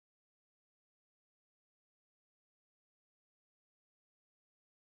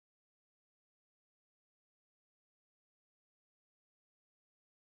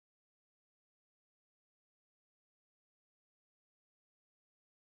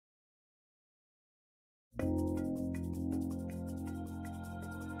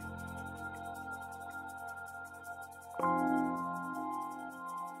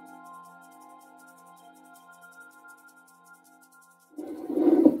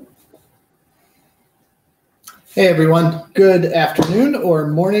Hey everyone, good afternoon or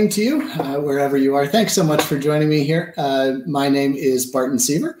morning to you, wherever you are. Thanks so much for joining me here. My name is Barton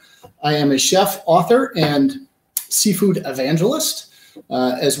Seaver. I am a chef, author, and seafood evangelist,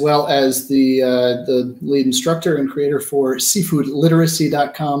 as well as the lead instructor and creator for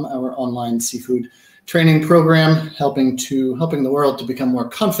seafoodliteracy.com, our online seafood training program, helping the world to become more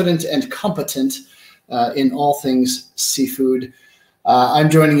confident and competent in all things seafood. I'm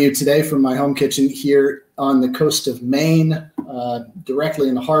joining you today from my home kitchen here on the coast of Maine, directly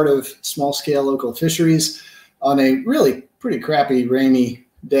in the heart of small-scale local fisheries on a really pretty crappy rainy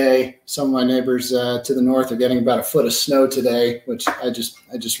day. Some of my neighbors to the north are getting about a foot of snow today, which I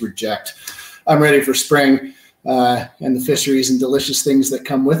just reject. I'm ready for spring and the fisheries and delicious things that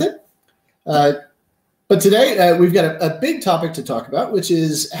come with it. But today we've got a big topic to talk about, which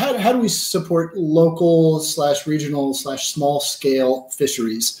is how do we support local / regional / small scale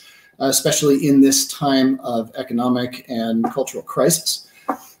fisheries, especially in this time of economic and cultural crisis.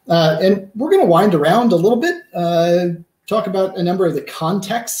 And we're going to wind around a little bit, talk about a number of the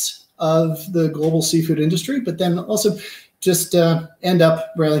contexts of the global seafood industry, but then also just end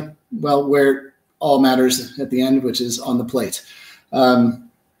up really, well, where all matters at the end, which is on the plate.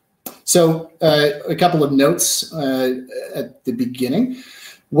 So a couple of notes at the beginning.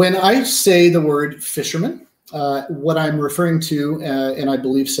 When I say the word fisherman, what I'm referring to, and I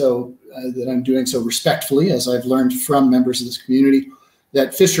believe so, that I'm doing so respectfully, as I've learned from members of this community,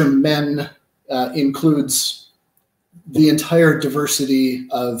 that fishermen includes the entire diversity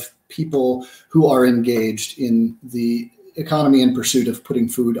of people who are engaged in the economy in pursuit of putting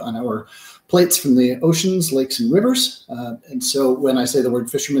food on our plates from the oceans, lakes, and rivers. And so when I say the word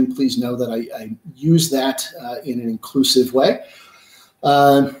fisherman, please know that I use that in an inclusive way.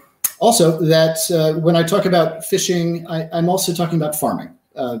 Also, that when I talk about fishing, I'm also talking about farming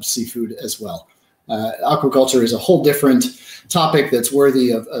of seafood as well. Aquaculture is a whole different topic that's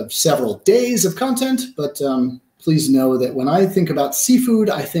worthy of several days of content, but please know that when I think about seafood,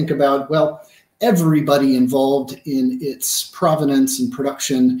 I think about, well, everybody involved in its provenance and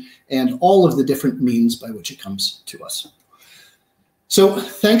production and all of the different means by which it comes to us. So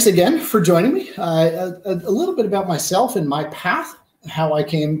thanks again for joining me. A little bit about myself and my path, how I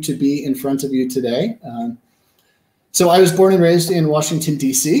came to be in front of you today. So I was born and raised in Washington,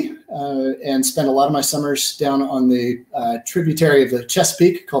 D.C., and spent a lot of my summers down on the tributary of the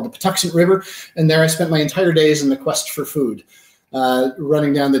Chesapeake called the Patuxent River. And there I spent my entire days in the quest for food,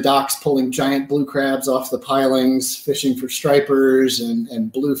 running down the docks, pulling giant blue crabs off the pilings, fishing for stripers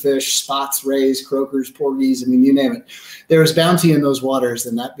and bluefish, spots, rays, croakers, porgies, I mean, you name it. There was bounty in those waters,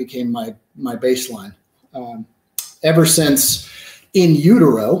 and that became my baseline. Ever since in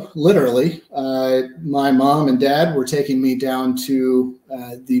utero, literally, my mom and dad were taking me down to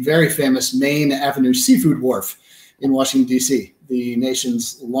the very famous Maine Avenue Seafood Wharf in Washington, D.C., the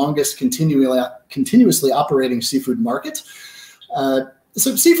nation's longest continuously operating seafood market.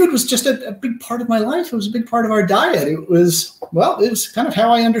 So seafood was just a big part of my life. It was a big part of our diet. It was kind of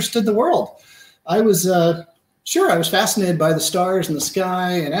how I understood the world. I was fascinated by the stars and the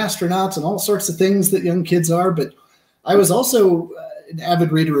sky and astronauts and all sorts of things that young kids are, but I was also an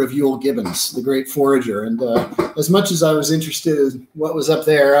avid reader of Yul Gibbons, the great forager. And as much as I was interested in what was up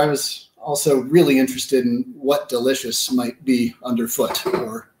there, I was also really interested in what delicious might be underfoot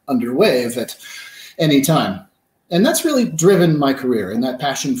or under wave at any time. And that's really driven my career, and that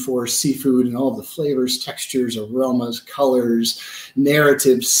passion for seafood and all of the flavors, textures, aromas, colors,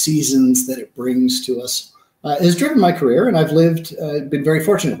 narratives, seasons that it brings to us has driven my career. And I've been very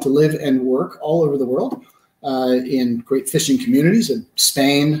fortunate to live and work all over the world in great fishing communities. In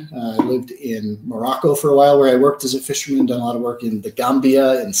Spain, I lived in Morocco for a while, where I worked as a fisherman, done a lot of work in the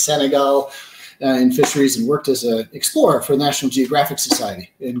Gambia and Senegal in fisheries, and worked as an explorer for the National Geographic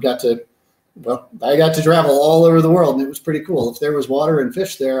Society, and I got to travel all over the world, and it was pretty cool. If there was water and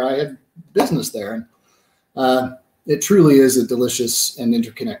fish there, I had business there. And it truly is a delicious and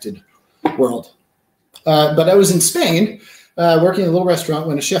interconnected world. But I was in Spain working in a little restaurant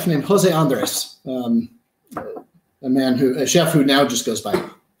when a chef named Jose Andres, a chef who now just goes by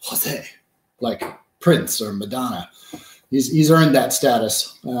Jose, like Prince or Madonna. He's earned that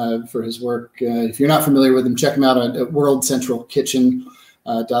status for his work. If you're not familiar with him, check him out at World Central Kitchen.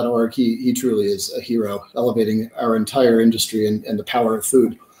 .org. He truly is a hero, elevating our entire industry and the power of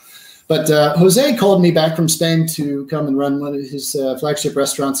food. But Jose called me back from Spain to come and run one of his flagship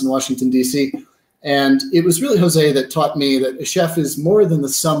restaurants in Washington, D.C. And it was really Jose that taught me that a chef is more than the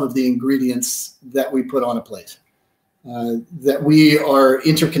sum of the ingredients that we put on a plate, that we are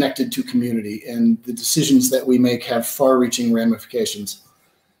interconnected to community, and the decisions that we make have far-reaching ramifications.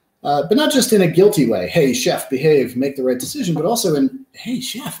 But not just in a guilty way, hey, chef, behave, make the right decision, but also in, hey,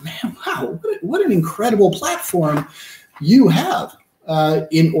 chef, man, wow, what an incredible platform you have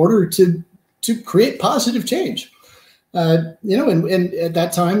in order to create positive change. And at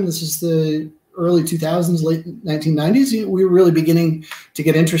that time, this is the early 2000s, late 1990s, we were really beginning to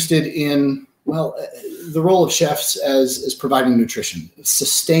get interested in, well, the role of chefs as providing nutrition,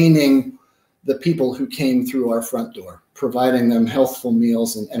 sustaining the people who came through our front door, providing them healthful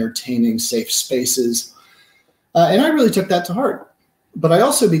meals and entertaining, safe spaces. And I really took that to heart. But I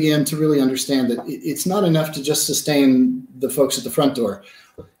also began to really understand that it's not enough to just sustain the folks at the front door.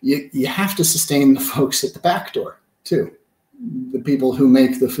 You have to sustain the folks at the back door, too. The people who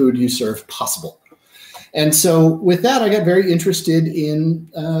make the food you serve possible. And so with that, I got very interested in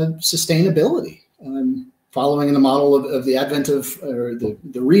sustainability, following in the model of the advent of, or the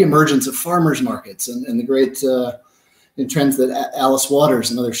reemergence of farmers markets and the great trends that Alice Waters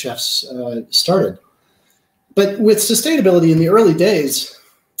and other chefs started. But with sustainability in the early days,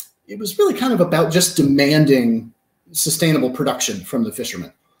 it was really kind of about just demanding sustainable production from the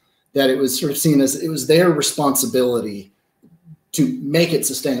fishermen, that it was sort of seen as it was their responsibility to make it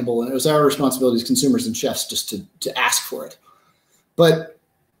sustainable, and it was our responsibility as consumers and chefs just to ask for it. But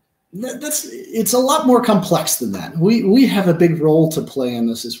it's a lot more complex than that. We have a big role to play in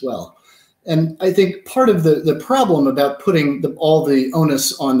this as well. And I think part of the problem about putting all the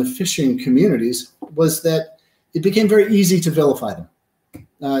onus on the fishing communities was that it became very easy to vilify them.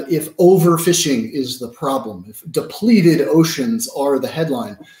 If overfishing is the problem, if depleted oceans are the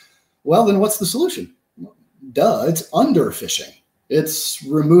headline, well, then what's the solution? Duh, it's underfishing. It's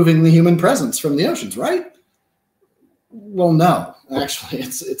removing the human presence from the oceans, right? Well, no, actually,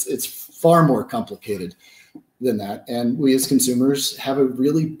 it's far more complicated than that. And we as consumers have a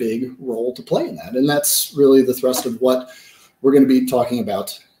really big role to play in that. And that's really the thrust of what we're going to be talking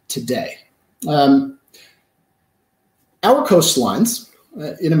about today. Our coastlines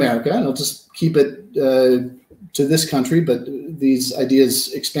in America, and I'll just keep it to this country, but these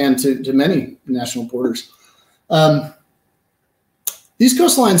ideas expand to many national borders. These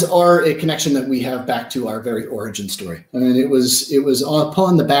coastlines are a connection that we have back to our very origin story. I mean, it was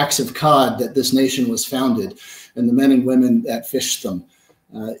upon the backs of cod that this nation was founded, and the men and women that fished them.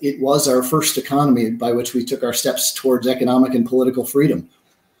 It was our first economy by which we took our steps towards economic and political freedom.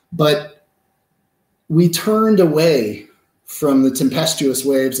 But we turned away from the tempestuous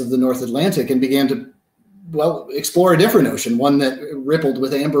waves of the North Atlantic and began to, well, explore a different ocean, one that rippled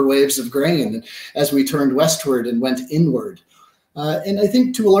with amber waves of grain as we turned westward and went inward. And I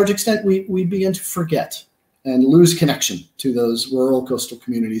think to a large extent, we began to forget and lose connection to those rural coastal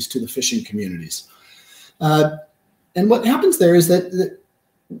communities, to the fishing communities. And what happens there is that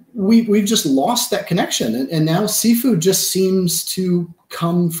we've just lost that connection. And now seafood just seems to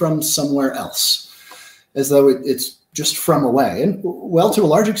come from somewhere else, as though it's just from away. And well, to a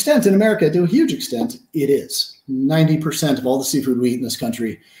large extent in America, to a huge extent, it is. 90% of all the seafood we eat in this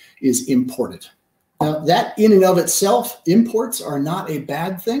country is imported. Now, that in and of itself, imports are not a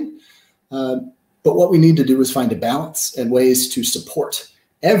bad thing. But what we need to do is find a balance and ways to support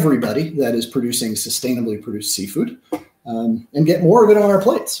everybody that is producing sustainably produced seafood and get more of it on our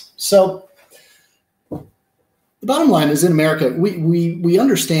plates. So the bottom line is in America, we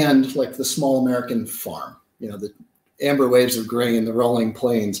understand like the small American farm, the amber waves of grain, the rolling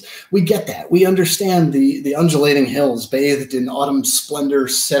plains. We get that. We understand the undulating hills bathed in autumn splendor,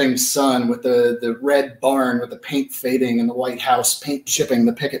 setting sun with the red barn with the paint fading and the White House paint chipping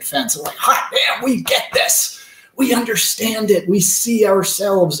the picket fence. And like, hot damn, we get this. We understand it. We see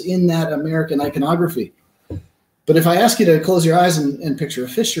ourselves in that American iconography. But if I ask you to close your eyes and picture a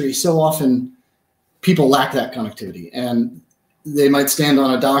fishery, so often people lack that connectivity. And they might stand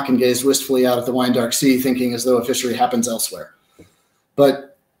on a dock and gaze wistfully out at the wine dark sea, thinking as though a fishery happens elsewhere.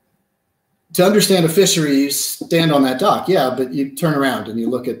 But to understand a fishery, you stand on that dock, yeah, but you turn around and you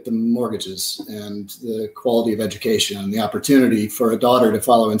look at the mortgages and the quality of education and the opportunity for a daughter to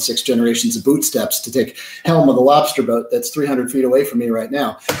follow in 6 generations of bootsteps to take helm of the lobster boat that's 300 feet away from me right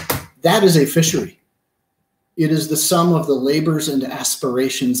now. That is a fishery. It is the sum of the labors and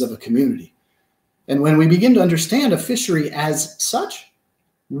aspirations of a community. And when we begin to understand a fishery as such,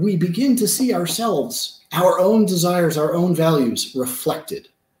 we begin to see ourselves, our own desires, our own values reflected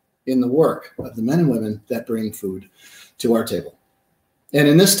in the work of the men and women that bring food to our table. And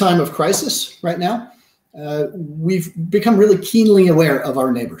in this time of crisis right now, we've become really keenly aware of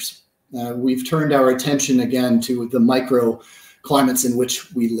our neighbors. We've turned our attention again to the microclimates in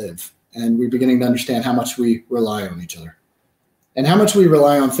which we live, and we're beginning to understand how much we rely on each other. And how much we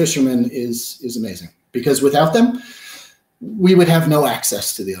rely on fishermen is amazing, because without them, we would have no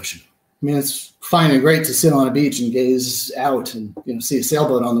access to the ocean. I mean, it's fine and great to sit on a beach and gaze out and see a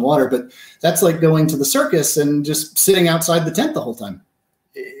sailboat on the water, but that's like going to the circus and just sitting outside the tent the whole time.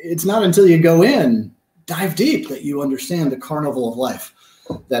 It's not until you go in, dive deep, that you understand the carnival of life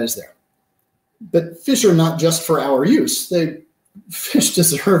that is there. But fish are not just for our use. Fish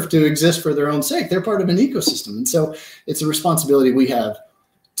deserve to exist for their own sake. They're part of an ecosystem. And so it's a responsibility we have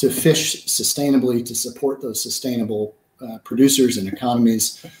to fish sustainably, to support those sustainable producers and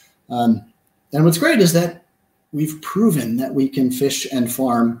economies. And what's great is that we've proven that we can fish and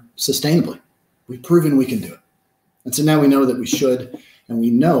farm sustainably. We've proven we can do it. And so now we know that we should, and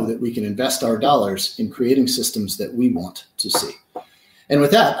we know that we can invest our dollars in creating systems that we want to see. And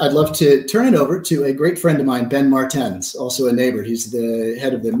with that, I'd love to turn it over to a great friend of mine, Ben Martens, also a neighbor. He's the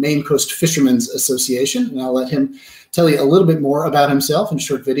head of the Maine Coast Fishermen's Association, and I'll let him tell you a little bit more about himself in a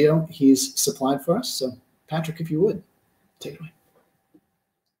short video he's supplied for us. So, Patrick, if you would, take it away.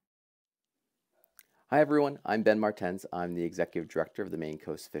 Hi, everyone. I'm Ben Martens. I'm the Executive Director of the Maine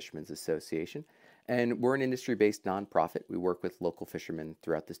Coast Fishermen's Association, and we're an industry-based nonprofit. We work with local fishermen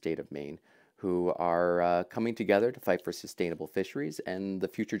throughout the state of Maine who are coming together to fight for sustainable fisheries and the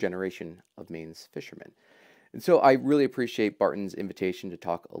future generation of Maine's fishermen. And so I really appreciate Barton's invitation to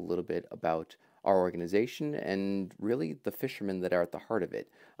talk a little bit about our organization and really the fishermen that are at the heart of it.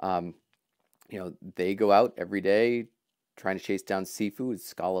 They go out every day trying to chase down seafood,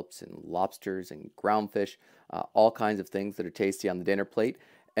 scallops and lobsters and groundfish, all kinds of things that are tasty on the dinner plate.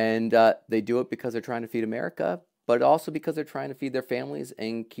 And they do it because they're trying to feed America, but also because they're trying to feed their families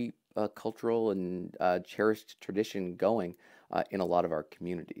and keep a cultural and cherished tradition going in a lot of our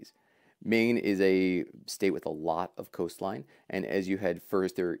communities. Maine is a state with a lot of coastline, and as you head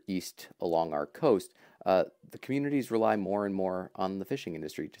further east along our coast, the communities rely more and more on the fishing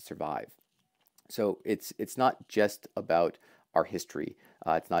industry to survive. So it's not just about our history.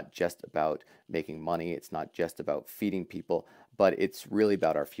 It's not just about making money. It's not just about feeding people, but it's really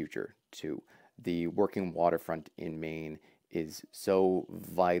about our future too. The working waterfront in Maine is so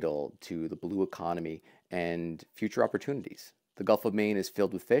vital to the blue economy and future opportunities. The Gulf of Maine is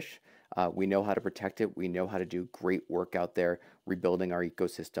filled with fish. We know how to protect it. We know how to do great work out there, rebuilding our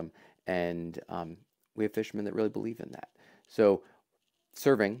ecosystem. And we have fishermen that really believe in that. So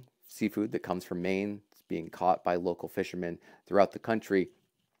serving seafood that comes from Maine, it's being caught by local fishermen throughout the country,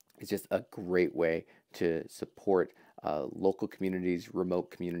 is just a great way to support local communities,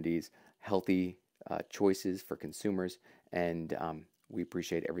 remote communities, healthy choices for consumers. And we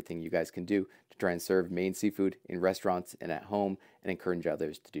appreciate everything you guys can do to try and serve Maine seafood in restaurants and at home, and encourage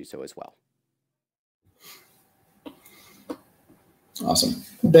others to do so as well. Awesome.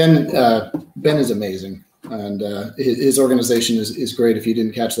 Ben is amazing, and his organization is great. If you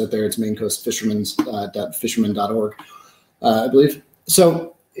didn't catch that there, it's maincoastfishermen.org, I believe.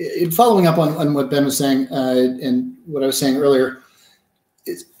 So following up on what Ben was saying and what I was saying earlier,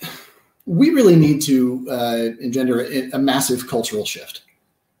 is we really need to engender a massive cultural shift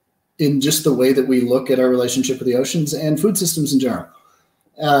in just the way that we look at our relationship with the oceans and food systems in general.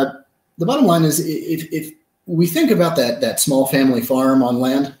 The bottom line is, if we think about that small family farm on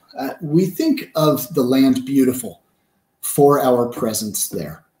land, we think of the land beautiful for our presence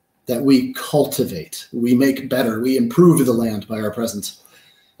there, that we cultivate, we make better, we improve the land by our presence.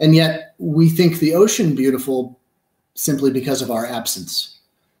 And yet we think the ocean beautiful simply because of our absence.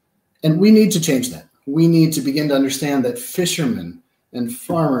 And we need to change that. We need to begin to understand that fishermen and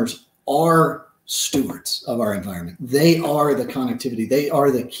farmers are stewards of our environment. They are the connectivity. They are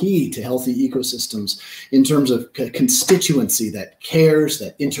the key to healthy ecosystems in terms of a constituency that cares,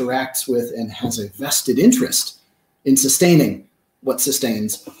 that interacts with, and has a vested interest in sustaining what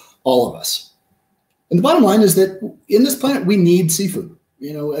sustains all of us. And the bottom line is that in this planet, we need seafood.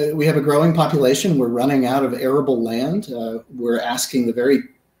 We have a growing population. We're running out of arable land. We're asking the very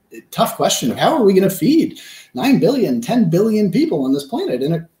tough question of how are we going to feed 9 billion, 10 billion people on this planet?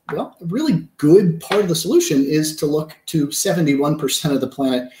 And a really good part of the solution is to look to 71% of the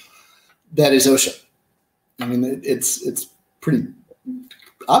planet that is ocean. I mean, it's pretty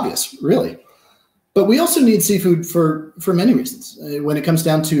obvious, really. But we also need seafood for many reasons. When it comes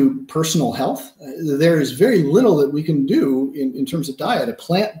down to personal health, there is very little that we can do in terms of diet. A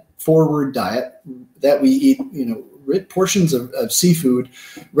plant-forward diet that we eat, portions of seafood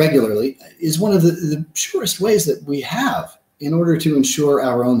regularly is one of the surest ways that we have in order to ensure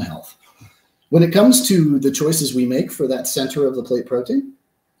our own health. When it comes to the choices we make for that center of the plate protein,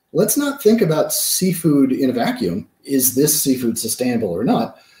 let's not think about seafood in a vacuum. Is this seafood sustainable or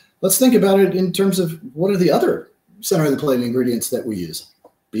not? Let's think about it in terms of what are the other center of the plate ingredients that we use.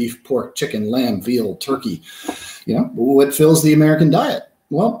 Beef, pork, chicken, lamb, veal, turkey, what fills the American diet?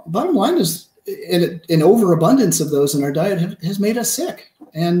 Well, bottom line is an overabundance of those in our diet has made us sick.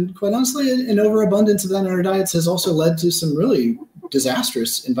 And quite honestly, an overabundance of that in our diets has also led to some really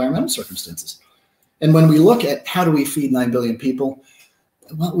disastrous environmental circumstances. And when we look at how do we feed 9 billion people,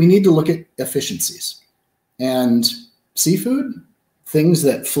 well, we need to look at efficiencies. And seafood, things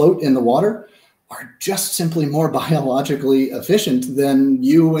that float in the water, are just simply more biologically efficient than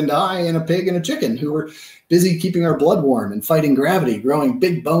you and I and a pig and a chicken who are busy keeping our blood warm and fighting gravity, growing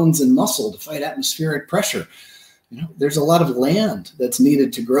big bones and muscle to fight atmospheric pressure. There's a lot of land that's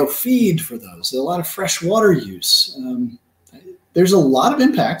needed to grow feed for those, a lot of fresh water use. There's a lot of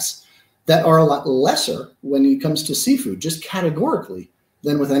impacts that are a lot lesser when it comes to seafood, just categorically,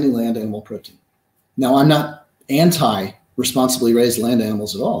 than with any land animal protein. Now, I'm not anti responsibly raised land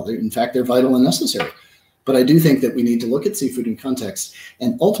animals at all. In fact, they're vital and necessary. But I do think that we need to look at seafood in context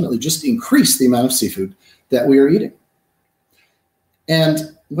and ultimately just increase the amount of seafood that we are eating.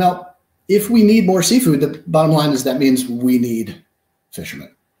 And, well, if we need more seafood, the bottom line is that means we need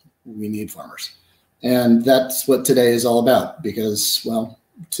fishermen. We need farmers. And that's what today is all about because, well,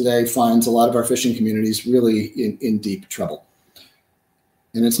 today finds a lot of our fishing communities really in deep trouble.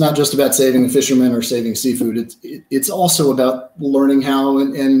 And it's not just about saving the fishermen or saving seafood. It's also about learning how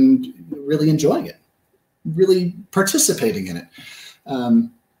and really enjoying it, really participating in it.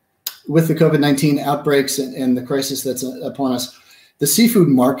 With the COVID-19 outbreaks and the crisis that's upon us, the seafood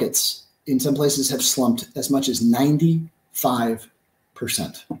markets in some places have slumped as much as 95%.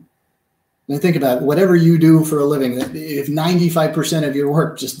 And think about it, whatever you do for a living, if 95% of your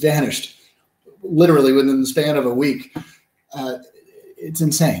work just vanished, literally within the span of a week, it's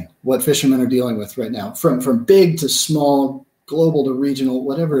insane what fishermen are dealing with right now, from big to small, global to regional,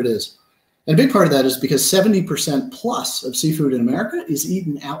 whatever it is. And a big part of that is because 70% plus of seafood in America is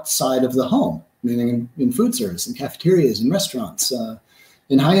eaten outside of the home, meaning in food service, in cafeterias, in restaurants,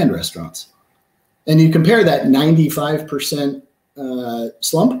 in high-end restaurants. And you compare that 95%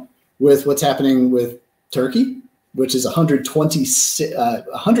 slump with what's happening with turkey, which is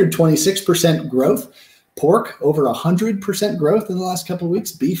 126% growth. Pork, over 100% growth in the last couple of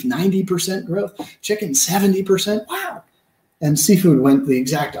weeks. Beef, 90% growth. Chicken, 70%. Wow. And seafood went the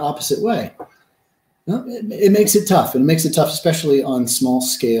exact opposite way. Well, it makes it tough. And it makes it tough, especially on small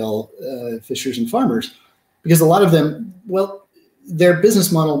scale fishers and farmers, because a lot of them, well, their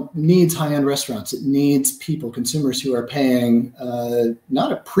business model needs high-end restaurants. It needs people, consumers who are paying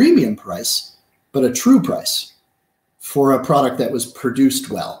not a premium price, but a true price for a product that was produced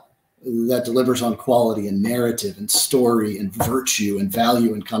well, that delivers on quality and narrative and story and virtue and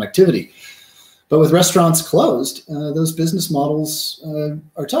value and connectivity. But with restaurants closed, those business models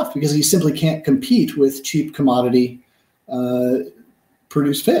are tough because you simply can't compete with cheap commodity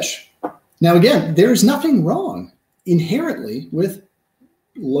produced fish. Now, again, there's nothing wrong inherently with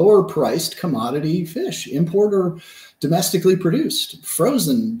lower priced commodity fish, import or domestically produced,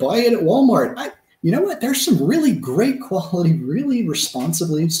 frozen, buy it at Walmart. You know what? There's some really great quality, really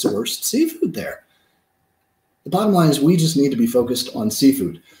responsibly sourced seafood there. The bottom line is we just need to be focused on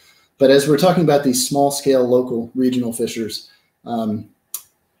seafood. But as we're talking about these small scale, local, regional fishers,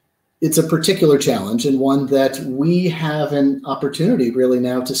 it's a particular challenge and one that we have an opportunity really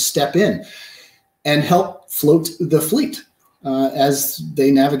now to step in and help float the fleet as they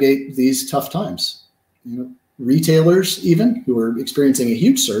navigate these tough times. Retailers even, who are experiencing a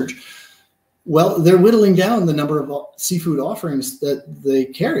huge surge, well, they're whittling down the number of seafood offerings that they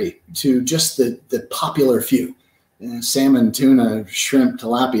carry to just the popular few. Salmon, tuna, shrimp,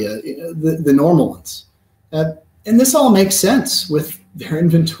 tilapia, the normal ones. And this all makes sense with their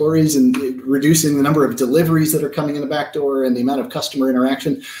inventories and reducing the number of deliveries that are coming in the back door and the amount of customer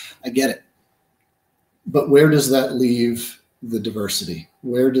interaction. I get it. But where does that leave the diversity?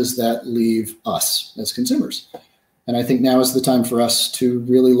 Where does that leave us as consumers? And I think now is the time for us to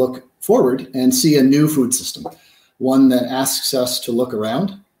really look forward and see a new food system, one that asks us to look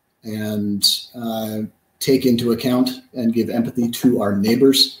around and take into account and give empathy to our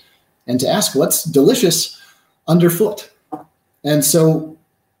neighbors and to ask what's delicious underfoot. And so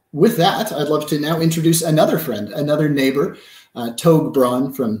with that, I'd love to now introduce another friend, another neighbor, Togue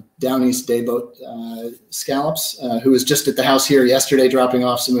Braun from Down East Dayboat Scallops, who was just at the house here yesterday dropping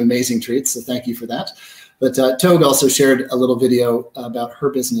off some amazing treats. So thank you for that. But Togue also shared a little video about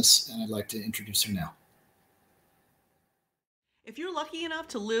her business, and I'd like to introduce her now. If you're lucky enough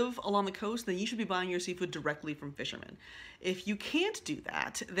to live along the coast, then you should be buying your seafood directly from fishermen. If you can't do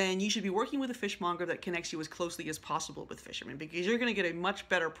that, then you should be working with a fishmonger that connects you as closely as possible with fishermen, because you're going to get a much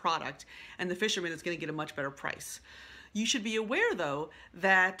better product and the fisherman is going to get a much better price. You should be aware, though,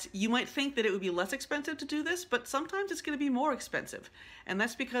 that you might think that it would be less expensive to do this, but sometimes it's going to be more expensive. And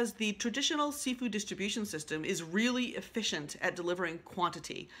that's because the traditional seafood distribution system is really efficient at delivering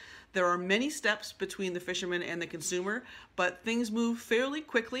quantity. There are many steps between the fisherman and the consumer, but things move fairly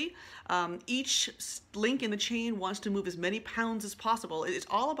quickly. Each link in the chain wants to move as many pounds as possible. It's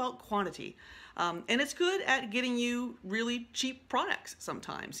all about quantity. And it's good at getting you really cheap products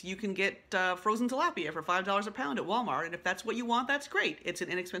sometimes. You can get frozen tilapia for $5 a pound at Walmart, and if that's what you want, that's great. It's an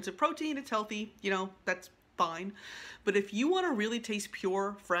inexpensive protein, it's healthy, you know, that's fine. But if you want to really taste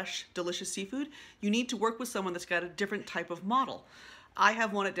pure, fresh, delicious seafood, you need to work with someone that's got a different type of model. I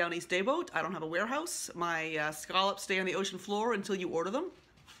have one at Down East Dayboat. I don't have a warehouse. My scallops stay on the ocean floor until you order them.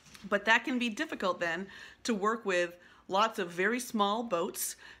 But that can be difficult then to work with lots of very small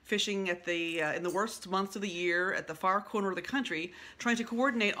boats fishing at in the worst months of the year at the far corner of the country, trying to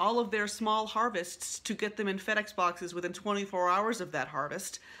coordinate all of their small harvests to get them in FedEx boxes within 24 hours of that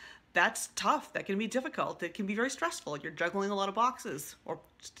harvest. That's tough. That can be difficult. It can be very stressful. You're juggling a lot of boxes, or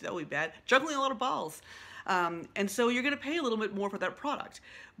that would be bad, juggling a lot of balls. And so you're going to pay a little bit more for that product,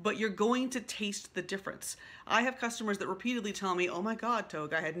 but you're going to taste the difference. I have customers that repeatedly tell me, oh my God,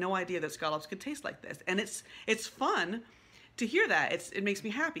 Togue, I had no idea that scallops could taste like this. And it's fun to hear that. It makes me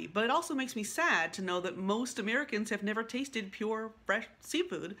happy, but it also makes me sad to know that most Americans have never tasted pure, fresh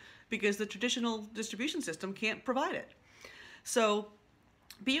seafood because the traditional distribution system can't provide it. So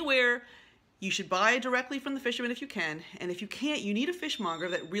be aware. You should buy directly from the fisherman if you can, and if you can't, you need a fishmonger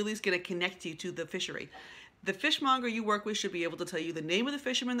that really is going to connect you to the fishery. The fishmonger you work with should be able to tell you the name of the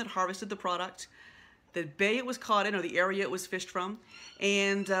fisherman that harvested the product, the bay it was caught in or the area it was fished from,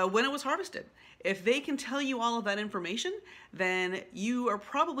 and when it was harvested. If they can tell you all of that information, then you are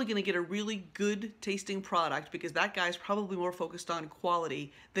probably going to get a really good tasting product, because that guy's probably more focused on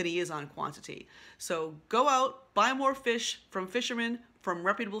quality than he is on quantity. So go out, buy more fish from fishermen, from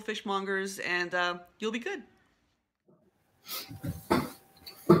reputable fishmongers, and you'll be good.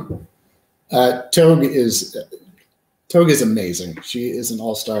 Togue is amazing. She is an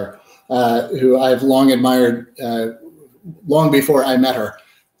all-star who I've long admired, long before I met her.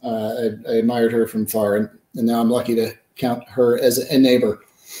 I admired her from far, and now I'm lucky to count her as a neighbor.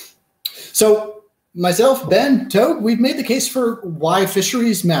 So myself, Ben, Togue, we've made the case for why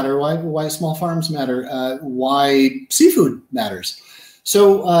fisheries matter, why small farms matter, why seafood matters.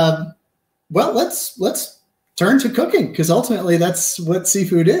 So, well, let's turn to cooking, because ultimately that's what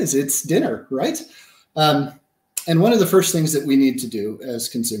seafood is. It's dinner, right? And one of the first things that we need to do as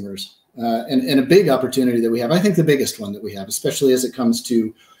consumers, and a big opportunity that we have, I think the biggest one that we have, especially as it comes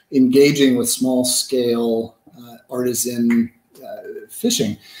to engaging with small-scale artisan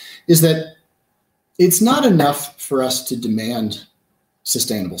fishing, is that it's not enough for us to demand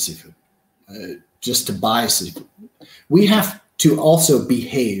sustainable seafood, just to buy seafood. We have to also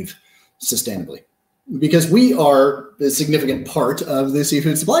behave sustainably, because we are a significant part of the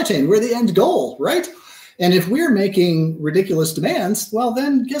seafood supply chain. We're the end goal, right? And if we're making ridiculous demands, well,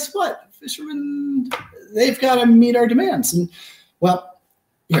 then guess what? Fishermen, they've got to meet our demands. And well,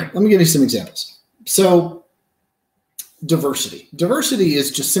 here, let me give you some examples. So diversity. Diversity is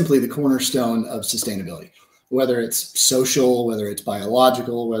just simply the cornerstone of sustainability, whether it's social, whether it's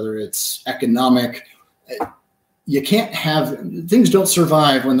biological, whether it's economic. You can't have, things don't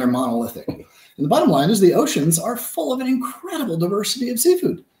survive when they're monolithic. And the bottom line is the oceans are full of an incredible diversity of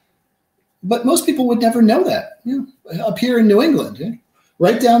seafood. But most people would never know that. You know, up here in New England,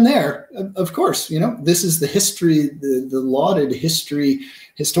 right down there, of course, you know, this is the history, the lauded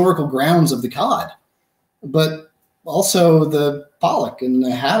historical grounds of the cod, but also the pollock and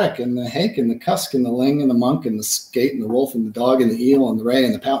the haddock and the hake and the cusk and the ling and the monk and the skate and the wolf and the dog and the eel and the ray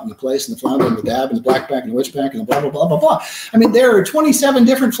and the pout and the plaice and the flounder and the dab and the blackback and the witchback and the blah, blah, blah, blah, blah. I mean, there are 27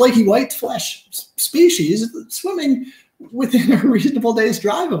 different flaky white flesh species swimming within a reasonable day's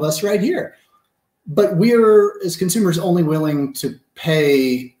drive of us right here. But we're, as consumers, only willing to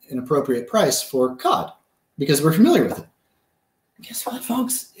pay an appropriate price for cod because we're familiar with it. Guess what,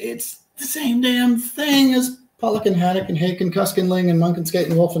 folks? It's the same damn thing as pollock and haddock and hake and cusk and ling and monk and skate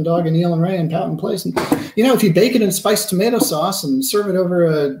and wolf and dog and eel and ray and pout and plaice. And, you know, if you bake it in spiced tomato sauce and serve it over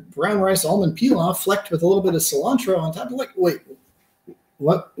a brown rice almond pilaf flecked with a little bit of cilantro on top, like, wait,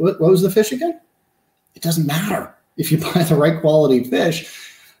 what was the fish again? It doesn't matter if you buy the right quality fish.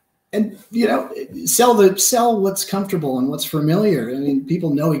 And sell what's comfortable and what's familiar. I mean,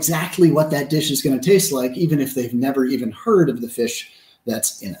 people know exactly what that dish is going to taste like, even if they've never even heard of the fish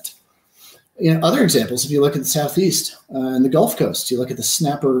that's in it. Other examples, if you look at the Southeast and the Gulf Coast, you look at the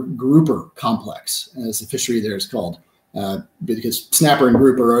snapper grouper complex, as the fishery there is called, because snapper and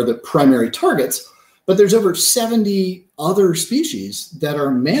grouper are the primary targets. But there's over 70 other species that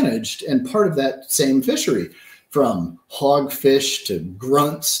are managed and part of that same fishery, from hogfish to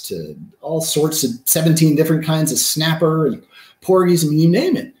grunts to all sorts of 17 different kinds of snapper and porgies. I mean, you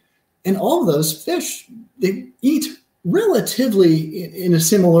name it. And all of those fish, they eat relatively in a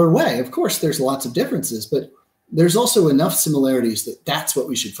similar way. Of course, there's lots of differences, but there's also enough similarities that that's what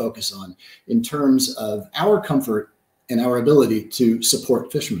we should focus on in terms of our comfort and our ability to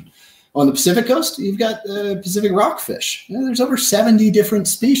support fishermen. On the Pacific coast, you've got Pacific rockfish. There's over 70 different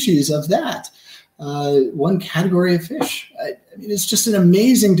species of that. One category of fish. I mean, it's just an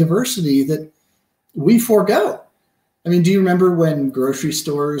amazing diversity that we forego. I mean, do you remember when grocery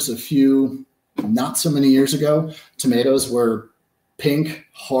stores not so many years ago, tomatoes were pink,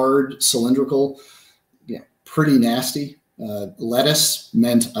 hard, cylindrical, pretty nasty. Lettuce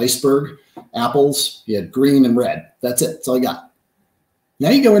meant iceberg. Apples, you had green and red. That's it. That's all you got. Now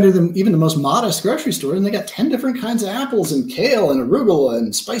you go into even the most modest grocery store, and they got 10 different kinds of apples and kale and arugula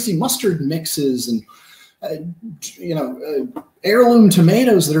and spicy mustard mixes and heirloom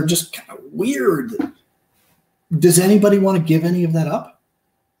tomatoes that are just kind of weird. Does anybody want to give any of that up?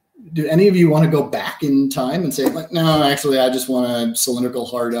 Do any of you want to go back in time and say, like, no, actually, I just want a cylindrical,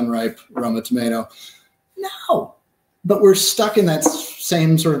 hard, unripe Roma tomato? No. But we're stuck in that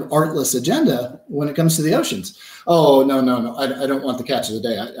same sort of artless agenda when it comes to the oceans. Oh, no. I don't want the catch of the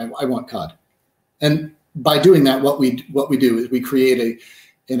day. I want cod. And by doing that, what we do is we create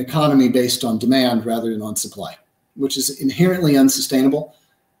an economy based on demand rather than on supply, which is inherently unsustainable,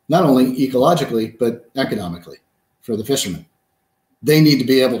 not only ecologically, but economically for the fishermen. They need to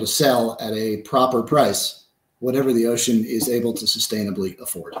be able to sell at a proper price, whatever the ocean is able to sustainably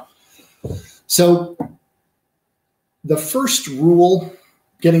afford. So the first rule,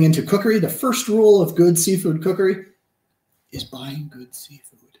 getting into cookery, the first rule of good seafood cookery is buying good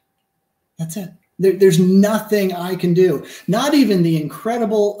seafood. That's it. There's nothing I can do. Not even the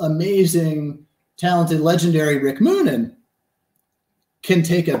incredible, amazing, talented, legendary Rick Moonen can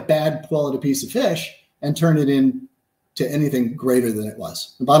take a bad quality piece of fish and turn it into anything greater than it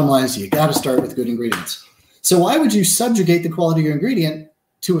was. The bottom line is you got to start with good ingredients. So why would you subjugate the quality of your ingredient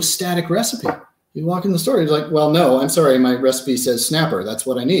to a static recipe? You walk in the store, you're like, well, no, I'm sorry, my recipe says snapper. That's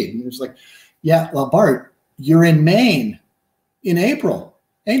what I need. And it's like, yeah, well, Bart, you're in Maine in April.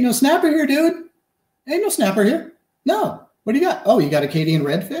 Ain't no snapper here, dude. Ain't no snapper here. No. What do you got? Oh, you got Acadian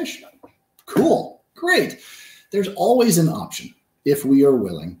redfish? Cool. Great. There's always an option if we are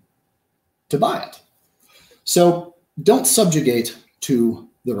willing to buy it. So don't subjugate to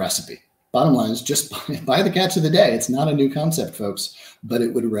the recipe. Bottom line is just buy the catch of the day. It's not a new concept, folks, but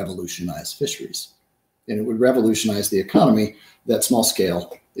it would revolutionize fisheries. And it would revolutionize the economy that small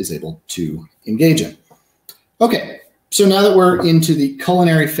scale is able to engage in. Okay, so now that we're into the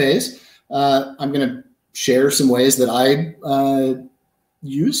culinary phase, I'm going to share some ways that I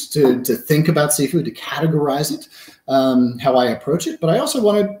use to think about seafood, to categorize it, how I approach it. But I also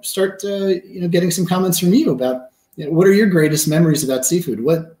want to start getting some comments from you about what are your greatest memories about seafood?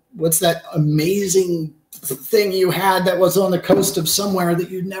 What's that amazing thing you had that was on the coast of somewhere that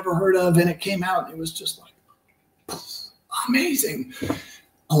you'd never heard of, and it came out and it was just like amazing.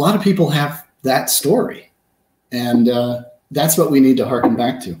 A lot of people have that story, and that's what we need to harken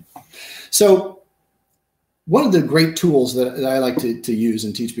back to. So one of the great tools that I like to use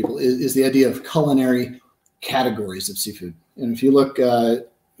and teach people is the idea of culinary categories of seafood. And if you look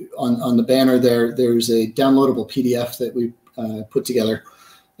on the banner there's a downloadable PDF that we put together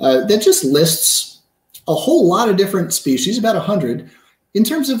that just lists a whole lot of different species, about 100, in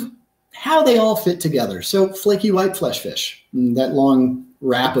terms of how they all fit together. So flaky white flesh fish, that long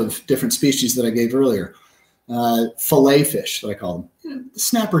wrap of different species that I gave earlier. Fillet fish, that I call them.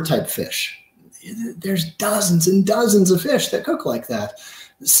 Snapper type fish. There's dozens and dozens of fish that cook like that.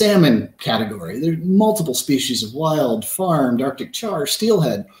 Salmon category. There's multiple species of wild, farmed, Arctic char,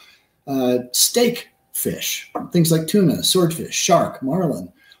 steelhead, steak fish, things like tuna, swordfish, shark,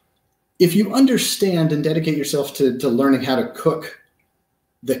 marlin. If you understand and dedicate yourself to learning how to cook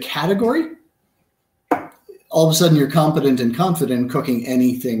the category, all of a sudden you're competent and confident in cooking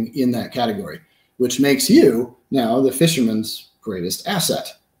anything in that category, which makes you now the fisherman's greatest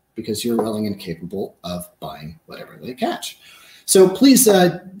asset because you're willing and capable of buying whatever they catch. So please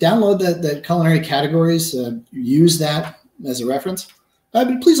download the culinary categories, use that as a reference.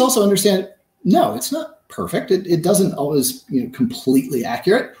 But please also understand, no, it's not perfect. It doesn't always completely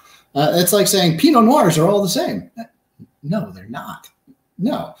accurate. It's like saying Pinot Noirs are all the same. No, they're not.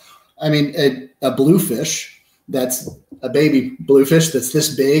 No. I mean, a bluefish that's a baby bluefish that's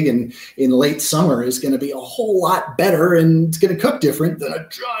this big and in late summer is going to be a whole lot better and it's going to cook different than a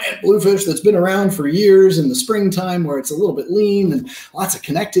giant bluefish that's been around for years in the springtime where it's a little bit lean and lots of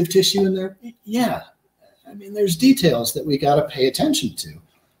connective tissue in there. Yeah. I mean, there's details that we got to pay attention to.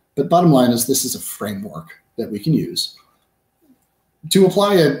 But bottom line is this is a framework that we can use to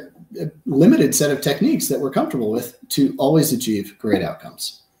apply a limited set of techniques that we're comfortable with to always achieve great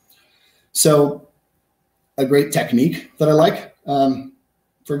outcomes. So a great technique that I like,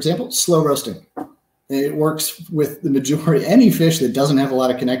 for example, slow roasting. It works with the majority, any fish that doesn't have a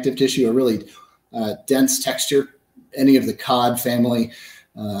lot of connective tissue or really dense texture, any of the cod family,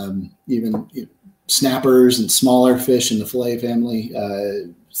 even snappers and smaller fish in the fillet family,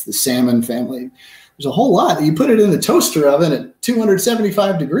 the salmon family. There's a whole lot. You put it in the toaster oven at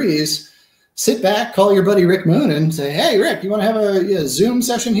 275 degrees, sit back, call your buddy Rick Moon and say, hey, Rick, you want to have a Zoom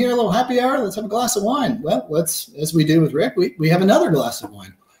session here, a little happy hour? Let's have a glass of wine. Well, let's, as we do with Rick, we have another glass of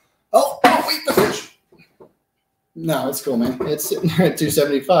wine. Oh, wait, the fish. No, it's cool, man. It's sitting there at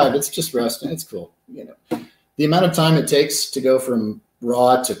 275. It's just roasting. It's cool. The amount of time it takes to go from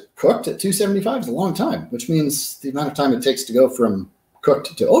raw to cooked at 275 is a long time, which means the amount of time it takes to go from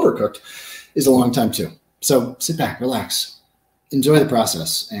cooked to overcooked is a long time too. So sit back, relax, enjoy the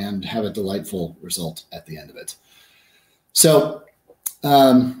process, and have a delightful result at the end of it. So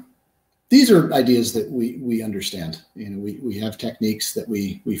these are ideas that we understand. We have techniques that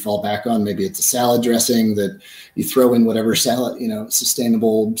we fall back on. Maybe it's a salad dressing that you throw in whatever salad,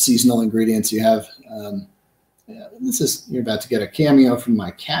 sustainable seasonal ingredients you have. You're about to get a cameo from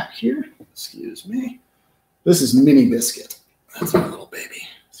my cat here. Excuse me. This is Mini Biscuit. That's my little baby.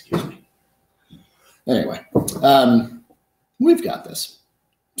 Excuse me. Anyway, we've got this.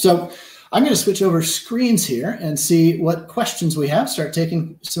 So I'm going to switch over screens here and see what questions we have. Start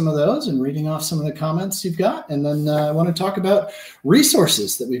taking some of those and reading off some of the comments you've got. And then I want to talk about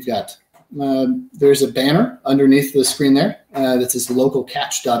resources that we've got. There's a banner underneath the screen there that says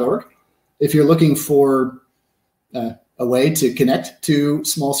localcatch.org. If you're looking for a way to connect to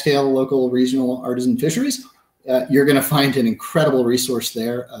small-scale, local, regional artisan fisheries, you're going to find an incredible resource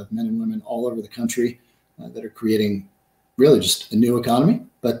there of men and women all over the country that are creating really just a new economy.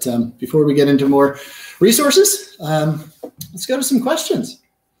 But before we get into more resources, let's go to some questions.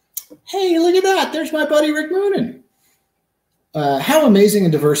 Hey, look at that. There's my buddy Rick Moonen. How amazing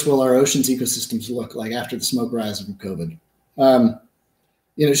and diverse will our oceans ecosystems look like after the smoke rise from COVID?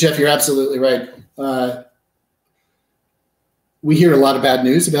 Chef, you're absolutely right. We hear a lot of bad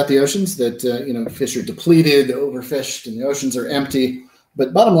news about the oceans that, fish are depleted, overfished, and the oceans are empty.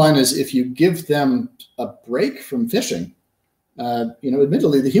 But bottom line is if you give them a break from fishing,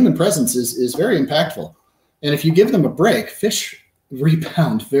 admittedly, the human presence is very impactful. And if you give them a break, fish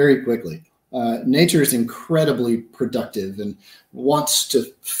rebound very quickly. Nature is incredibly productive and wants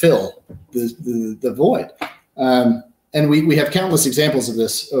to fill the void. And we have countless examples of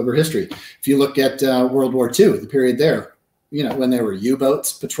this over history. If you look at World War II, the period there, when there were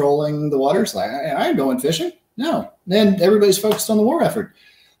U-boats patrolling the waters, like, I ain't going fishing. No. And everybody's focused on the war effort.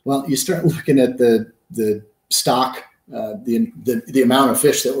 Well, you start looking at the stock, the amount of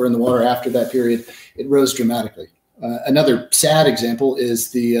fish that were in the water after that period, it rose dramatically. Another sad example is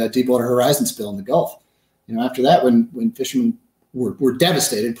the Deepwater Horizon spill in the Gulf. After that, when fishermen were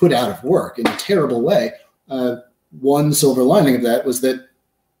devastated, put out of work in a terrible way, one silver lining of that was that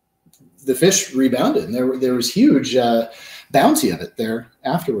the fish rebounded, and there was huge bounty of it there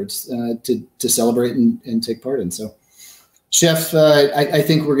afterwards to celebrate and take part in. So, Chef, I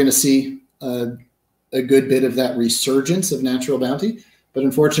think we're going to see a good bit of that resurgence of natural bounty, but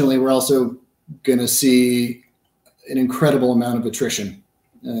unfortunately, we're also going to see an incredible amount of attrition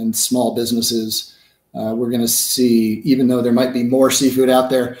and small businesses. We're going to see, even though there might be more seafood out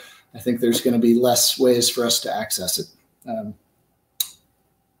there, I think there's going to be less ways for us to access it.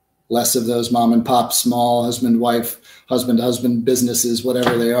 Less of those mom and pop, small husband to husband businesses,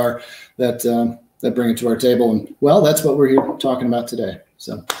 whatever they are, that bring it to our table. And well, that's what we're here talking about today.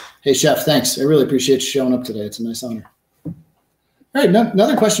 So, hey, Chef, thanks. I really appreciate you showing up today. It's a nice honor. All right,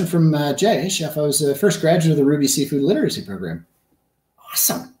 another question from Jay. Hey, Chef, I was a first graduate of the Rouxbe Seafood Literacy Program.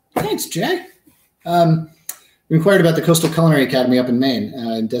 Awesome. Thanks, Jay. We inquired about the Coastal Culinary Academy up in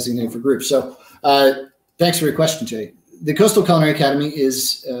Maine, designated for groups. So thanks for your question, Jay. The Coastal Culinary Academy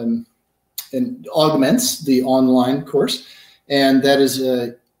is and augments the online course, and that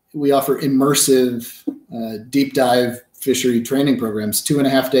is we offer immersive, deep dive fishery training programs,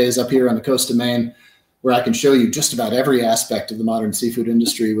 2.5 days up here on the coast of Maine, where I can show you just about every aspect of the modern seafood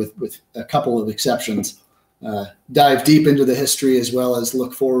industry with a couple of exceptions. Dive deep into the history as well as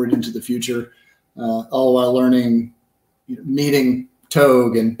look forward into the future, all while learning, meeting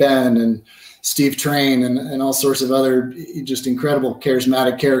Togue and Ben and Steve Train and all sorts of other just incredible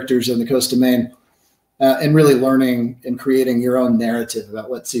charismatic characters on the coast of Maine, and really learning and creating your own narrative about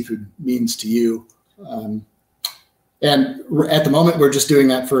what seafood means to you. And at the moment, we're just doing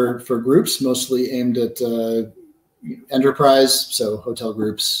that for groups, mostly aimed at enterprise, so hotel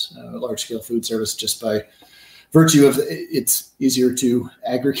groups, large-scale food service, just by virtue of it's easier to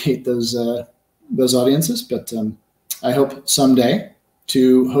aggregate those audiences. But I hope someday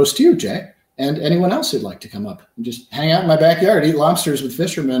to host you, Jay, and anyone else who'd like to come up and just hang out in my backyard, eat lobsters with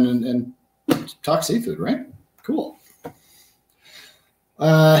fishermen, and talk seafood, right? Cool.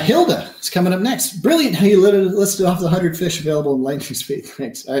 Hilda is coming up next. Brilliant how you listed off the 100 fish available in lightning speed.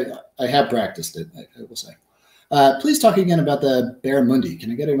 Thanks. I have practiced it, I will say. Please talk again about the barramundi.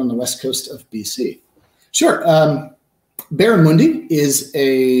 Can I get it on the west coast of BC? Sure. Barramundi is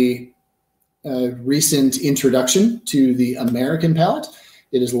a recent introduction to the American palate.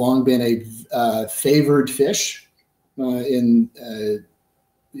 It has long been a favored fish in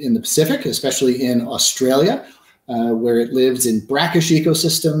the Pacific, especially in Australia, where it lives in brackish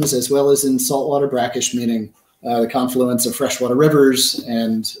ecosystems as well as in saltwater. Brackish meaning the confluence of freshwater rivers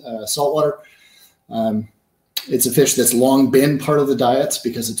and saltwater. It's a fish that's long been part of the diets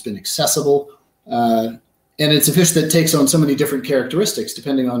because it's been accessible. And it's a fish that takes on so many different characteristics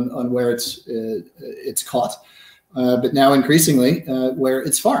depending on where it's caught. But now increasingly where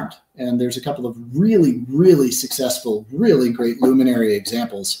it's farmed. And there's a couple of really, really successful, really great luminary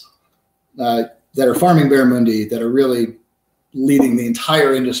examples that are farming barramundi that are really leading the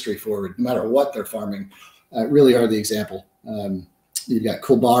entire industry forward, no matter what they're farming, really are the example. You've got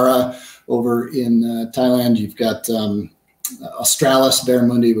Kulbara over in Thailand. You've got Australis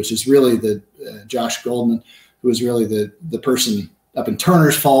barramundi, which is really the Josh Goldman, who is really the person up in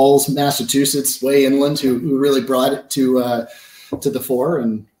Turner's Falls, Massachusetts, way inland, who really brought it to the fore.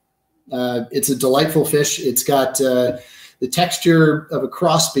 And it's a delightful fish. It's got the texture of a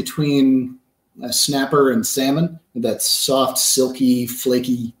cross between a snapper and salmon, that soft, silky,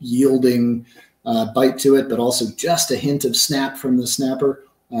 flaky, yielding bite to it, but also just a hint of snap from the snapper.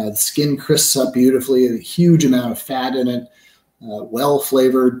 The skin crisps up beautifully, a huge amount of fat in it, well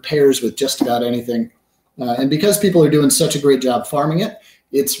flavored, pairs with just about anything. And because people are doing such a great job farming it,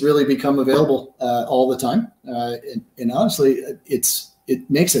 it's really become available all the time. And honestly, it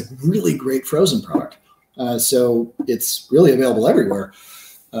makes a really great frozen product. So it's really available everywhere.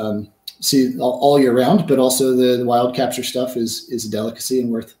 See all year round, but also the wild capture stuff is a delicacy and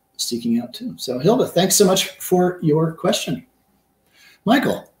worth seeking out too. So Hilda, thanks so much for your question.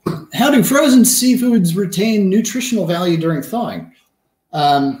 Michael, how do frozen seafoods retain nutritional value during thawing?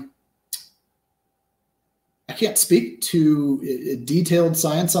 I can't speak to detailed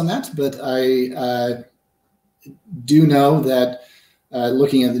science on that, but I do know that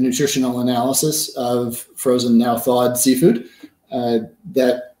looking at the nutritional analysis of frozen, now thawed seafood,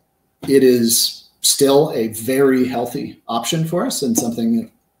 that it is still a very healthy option for us and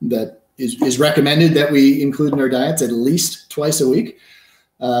something that is recommended that we include in our diets at least twice a week.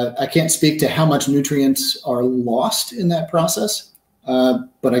 I can't speak to how much nutrients are lost in that process,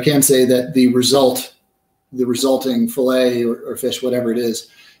 but I can say that the resulting fillet or fish, whatever it is,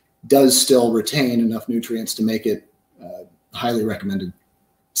 does still retain enough nutrients to make it highly recommended.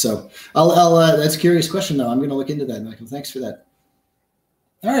 So that's a curious question, though. I'm going to look into that, Michael. Thanks for that.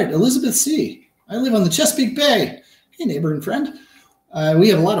 All right, Elizabeth C. I live on the Chesapeake Bay. Hey, neighbor and friend. We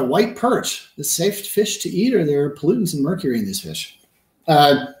have a lot of white perch. Is it safe fish to eat, or there are pollutants and mercury in these fish?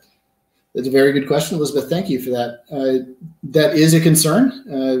 That's a very good question, Elizabeth. Thank you for that. That is a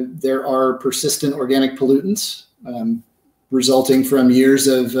concern. There are persistent organic pollutants resulting from years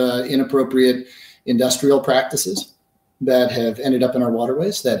of inappropriate industrial practices that have ended up in our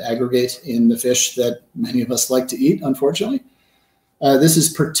waterways that aggregate in the fish that many of us like to eat, unfortunately. This is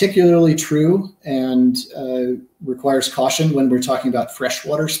particularly true and requires caution when we're talking about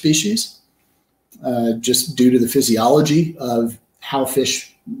freshwater species, just due to the physiology of how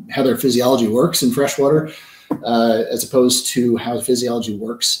their physiology works in freshwater, as opposed to how the physiology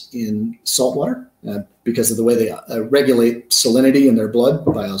works in saltwater, because of the way they regulate salinity in their blood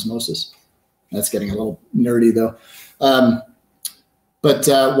by osmosis. That's getting a little nerdy, though. But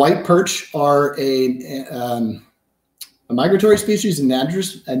white perch are a migratory species, a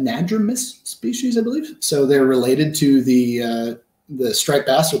anadromous species, I believe. So they're related to the the striped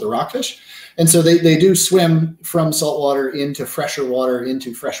bass or the rockfish. And so they do swim from saltwater into fresher water,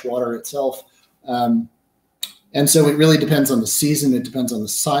 into fresh water itself. And so it really depends on the season. It depends on the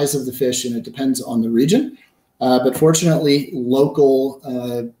size of the fish, and it depends on the region. But fortunately,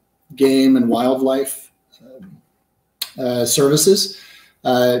 local game and wildlife services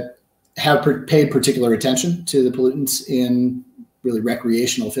have paid particular attention to the pollutants in really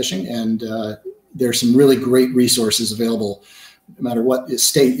recreational fishing. And there's some really great resources available no matter what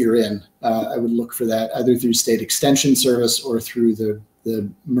state you're in. I would look for that either through state extension service or through the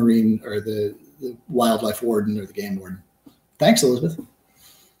marine or the wildlife warden or the game warden. Thanks, Elizabeth.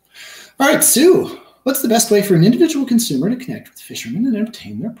 All right, Sue, what's the best way for an individual consumer to connect with fishermen and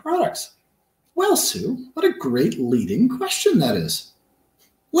obtain their products? Well, Sue, what a great leading question that is.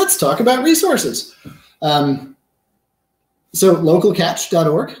 Let's talk about resources. So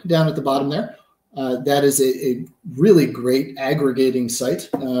localcatch.org down at the bottom there. That is a really great aggregating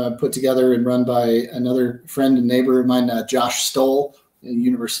site put together and run by another friend and neighbor of mine, Josh Stoll, at the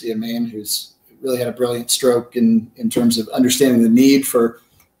University of Maine, who's really had a brilliant stroke in terms of understanding the need for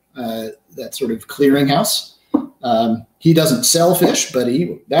that sort of clearinghouse. He doesn't sell fish, but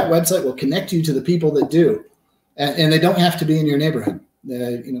that website will connect you to the people that do. And they don't have to be in your neighborhood.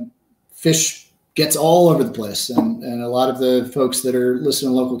 Fish gets all over the place. And a lot of the folks that are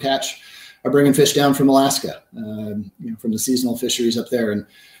listening to Local Catch are bringing fish down from Alaska, from the seasonal fisheries up there. And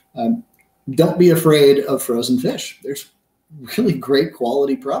don't be afraid of frozen fish. There's really great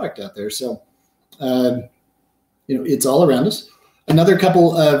quality product out there. So, it's all around us. Another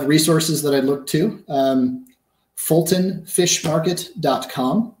couple of resources that I look to,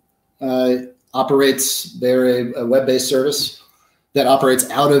 FultonFishMarket.com operates, they're a web-based service that operates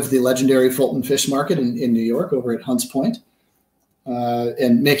out of the legendary Fulton Fish Market in New York over at Hunts Point,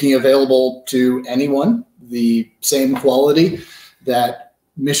 and making available to anyone the same quality that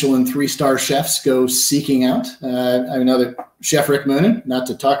Michelin 3-star chefs go seeking out. I know that Chef Rick Moonen, not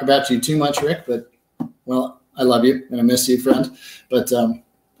to talk about you too much, Rick, but, well, I love you and I miss you, friend. But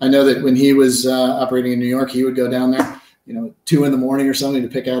I know that when he was operating in New York, he would go down there, 2 a.m. or something to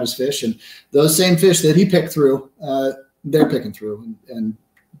pick out his fish. And those same fish that he picked through, they're picking through and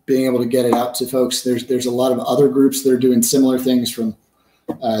being able to get it out to folks. There's a lot of other groups that are doing similar things from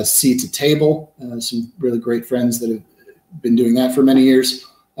Sea to Table, some really great friends that have been doing that for many years.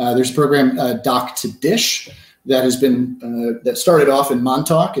 There's a program, Dock to Dish, that has been that started off in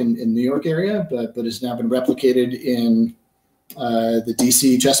Montauk in New York area, but has now been replicated in the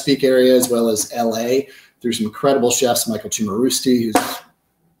DC Chesapeake area as well as LA through some incredible chefs, Michael Cimarusti, who's a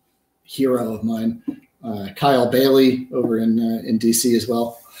hero of mine, Kyle Bailey over in DC as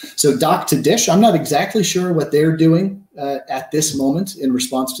well. So Dock to Dish, I'm not exactly sure what they're doing at this moment in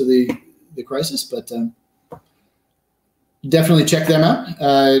response to the crisis, but definitely check them out.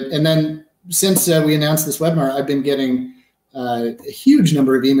 And then since we announced this webinar, I've been getting a huge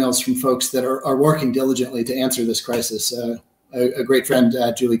number of emails from folks that are working diligently to answer this crisis. A great friend,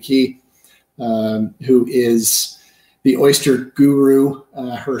 Julie Key, who is the oyster guru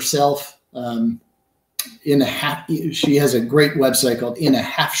herself. She has a great website called In a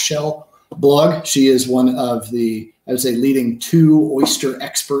Half Shell blog. She is one of the, I would say, leading 2 oyster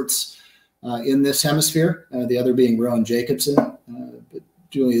experts in this hemisphere, the other being Rowan Jacobson. But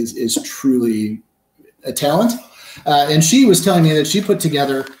Julie is truly a talent. And she was telling me that she put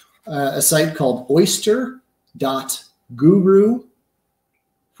together a site called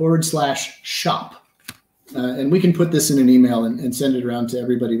oyster.guru/shop. And we can put this in an email and send it around to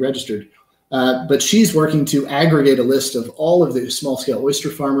everybody registered. But she's working to aggregate a list of all of the small-scale oyster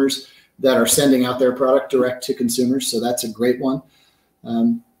farmers that are sending out their product direct to consumers. So that's a great one.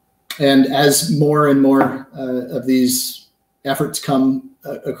 And as more and more of these efforts come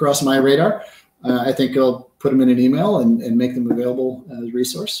across my radar, I think I'll put them in an email and make them available as a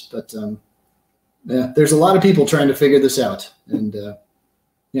resource. But yeah, there's a lot of people trying to figure this out. And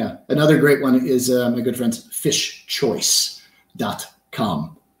yeah, another great one is my good friend's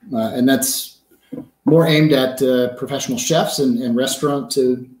fishchoice.com. And that's more aimed at professional chefs and restaurant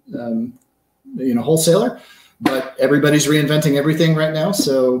to wholesaler. But everybody's reinventing everything right now,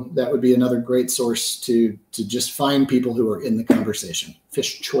 so that would be another great source to just find people who are in the conversation.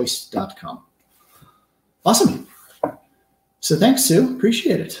 Fishchoice.com. Awesome. So thanks, Sue.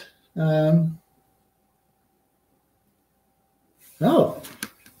 Appreciate it. And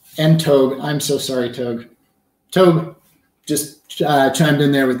Togue. I'm so sorry, Togue. Togue just chimed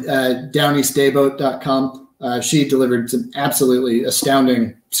in there with DownEastDayboat.com. She delivered some absolutely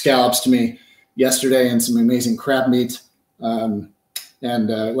astounding scallops to me yesterday and some amazing crab meat. and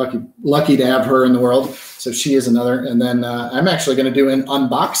lucky to have her in the world. So she is another. And then I'm actually going to do an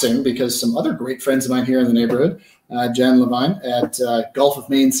unboxing because some other great friends of mine here in the neighborhood, Jen Levine at Gulf of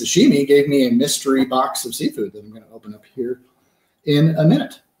Maine Sashimi, gave me a mystery box of seafood that I'm going to open up here in a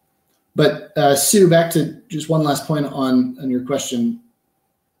minute. But Sue, back to just one last point on your question.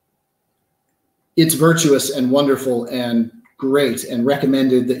 It's virtuous and wonderful and great and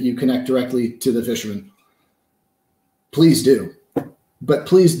recommended that you connect directly to the fishermen. Please do. But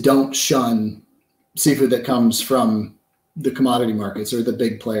please don't shun seafood that comes from the commodity markets or the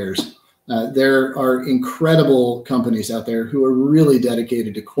big players. There are incredible companies out there who are really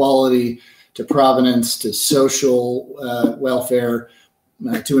dedicated to quality, to provenance, to social welfare,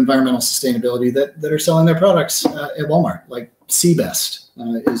 to environmental sustainability that are selling their products at Walmart, like Seabest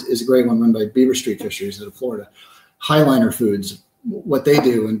is a great one run by Beaver Street Fisheries out of Florida. Highliner Foods, what they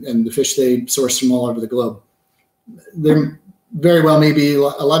do and the fish they source from all over the globe. There very well may be a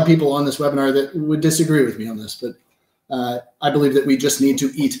lot of people on this webinar that would disagree with me on this, but I believe that we just need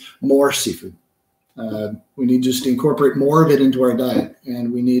to eat more seafood. We need just to incorporate more of it into our diet,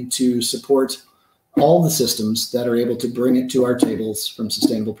 and we need to support all the systems that are able to bring it to our tables from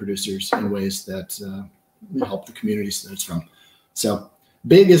sustainable producers in ways that help the communities that it's from. So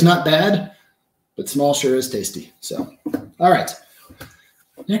big is not bad, but small sure is tasty. So, all right.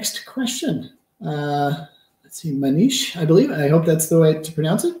 Next question. Let's see, Manish, I believe. I hope that's the way to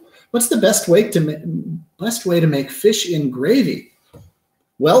pronounce it. What's the best way to make fish in gravy?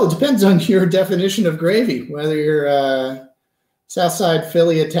 Well, it depends on your definition of gravy, whether you're Southside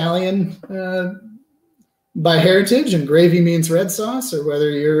Philly Italian by heritage and gravy means red sauce, or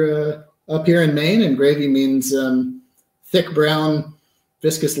whether you're up here in Maine and gravy means thick brown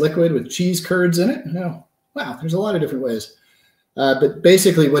viscous liquid with cheese curds in it. No, wow, there's a lot of different ways. But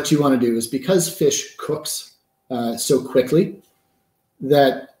basically what you want to do is, because fish cooks so quickly,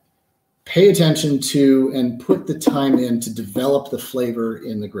 that pay attention to and put the time in to develop the flavor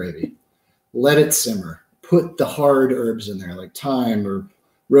in the gravy. Let it simmer. Put the hard herbs in there like thyme or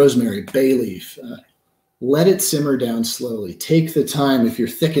rosemary, bay leaf. Let it simmer down slowly. Take the time, if you're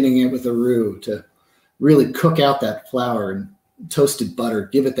thickening it with a roux, to really cook out that flour and toasted butter.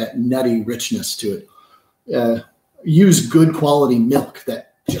 Give it that nutty richness to it. Use good quality milk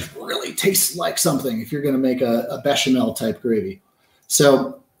that just really tastes like something if you're going to make a bechamel type gravy.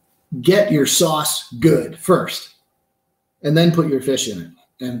 So get your sauce good first, and then put your fish in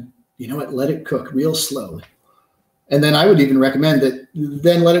it. And you know what? Let it cook real slowly. And then I would even recommend that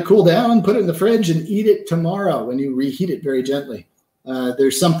then let it cool down, put it in the fridge, and eat it tomorrow when you reheat it very gently.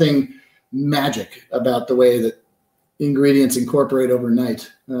 There's something magic about the way that ingredients incorporate overnight.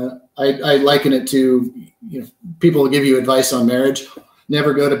 I liken it to, people will give you advice on marriage.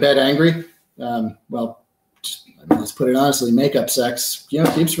 Never go to bed angry. Let's put it honestly, makeup sex,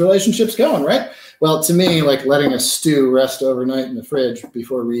 keeps relationships going, right? Well, to me, like letting a stew rest overnight in the fridge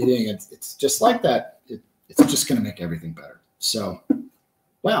before reheating, it's just like that. It's just going to make everything better. So,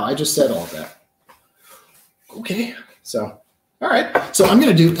 wow, I just said all of that. Okay, so, all right. So I'm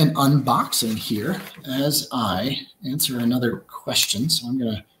going to do an unboxing here as I answer another question. So I'm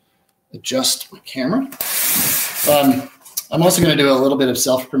going to adjust my camera. I'm also going to do a little bit of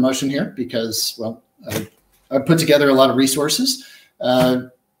self-promotion here because, well, I put together a lot of resources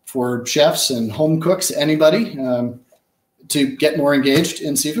for chefs and home cooks, anybody, to get more engaged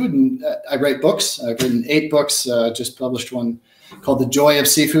in seafood. And I write books. I've written 8 books, just published one called The Joy of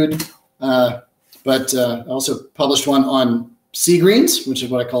Seafood. But I also published one on sea greens, which is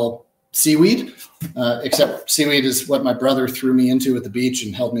what I call seaweed, except seaweed is what my brother threw me into at the beach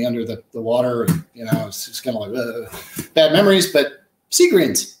and held me under the water. And, it's just kind of like bad memories, but sea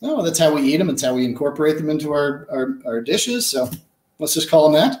greens. Oh, that's how we eat them. It's how we incorporate them into our dishes. So let's just call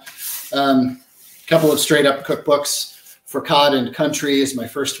them that. A couple of straight up cookbooks. For Cod and Country is my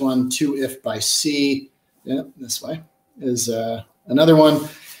first one. To If by Sea, this way, is another one.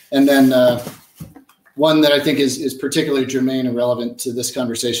 And then one that I think is particularly germane and relevant to this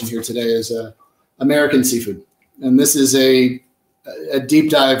conversation here today is American Seafood. And this is a deep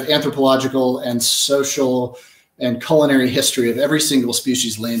dive anthropological and social and culinary history of every single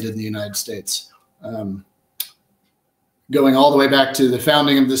species landed in the United States. Going all the way back to the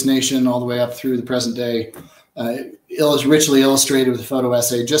founding of this nation, all the way up through the present day. Is richly illustrated with a photo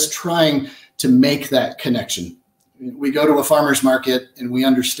essay, just trying to make that connection. We go to a farmer's market and we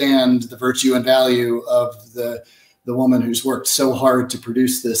understand the virtue and value of the woman who's worked so hard to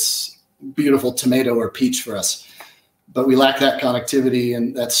produce this beautiful tomato or peach for us. But we lack that connectivity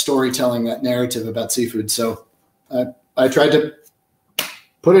and that storytelling, that narrative about seafood. So I tried to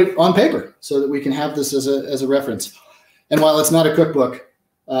put it on paper so that we can have this as a reference. And while it's not a cookbook,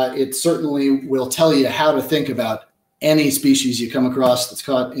 it certainly will tell you how to think about any species you come across that's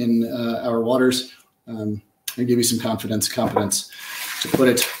caught in our waters, and give you some competence to put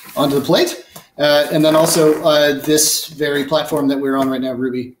it onto the plate. And then also this very platform that we're on right now,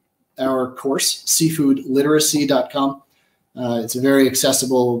 Rouxbe, our course, seafoodliteracy.com. It's a very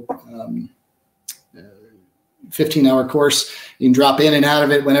accessible 15-hour course. You can drop in and out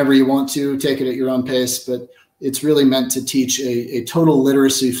of it whenever you want to, take it at your own pace, but it's really meant to teach a total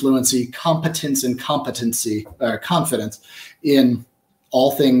literacy, fluency, competence, and confidence in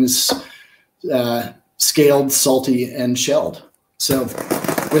all things scaled, salty, and shelled. So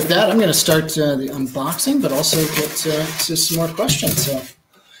with that, I'm going to start the unboxing, but also get to some more questions. So,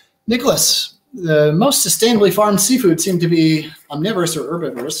 Nicholas, the most sustainably farmed seafood seem to be omnivorous or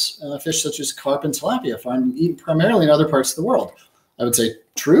herbivorous, fish such as carp and tilapia, farmed eaten primarily in other parts of the world. I would say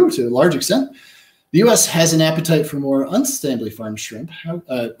true to a large extent. The U.S. has an appetite for more unsustainably farmed shrimp,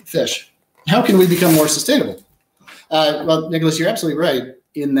 fish. How can we become more sustainable? Well, Nicholas, you're absolutely right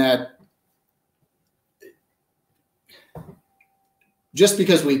in that just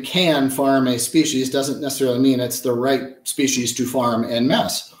because we can farm a species doesn't necessarily mean it's the right species to farm en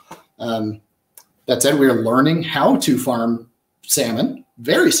masse. That said, we're learning how to farm salmon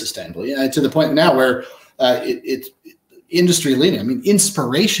very sustainably, to the point now where it's industry leading. I mean,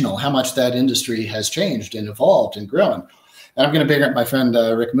 inspirational how much that industry has changed and evolved and grown. And I'm going to bring up my friend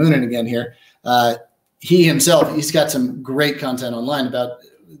Rick Moonen again here. He himself, he's got some great content online about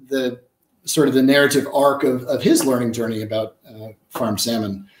the sort of the narrative arc of his learning journey about farmed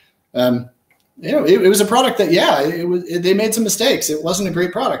salmon. It was a product that, they made some mistakes. It wasn't a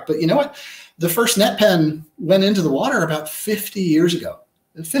great product, but you know what? The first net pen went into the water about 50 years ago.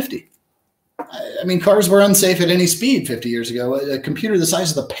 50. I mean, cars were unsafe at any speed 50 years ago. A computer the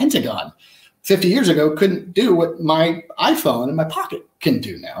size of the Pentagon 50 years ago couldn't do what my iPhone in my pocket can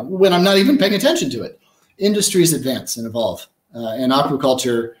do now when I'm not even paying attention to it. Industries advance and evolve. And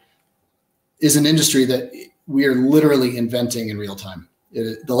aquaculture is an industry that we are literally inventing in real time.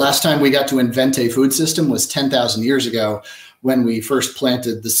 The last time we got to invent a food system was 10,000 years ago when we first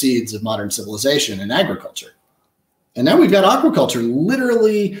planted the seeds of modern civilization in agriculture. And now we've got aquaculture.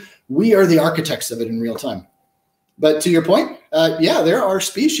 Literally, we are the architects of it in real time. But to your point, there are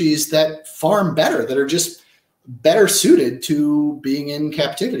species that farm better, that are just better suited to being in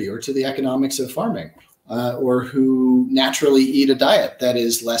captivity or to the economics of farming, or who naturally eat a diet that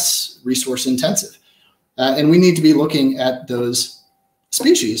is less resource intensive. And we need to be looking at those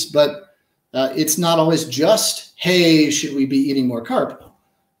species, but it's not always just, hey, should we be eating more carp?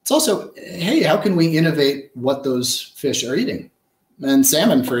 It's also, hey, how can we innovate what those fish are eating? And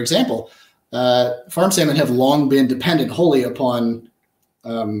salmon, for example, farm salmon have long been dependent wholly upon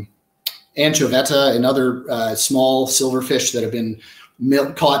anchoveta and other small silverfish that have been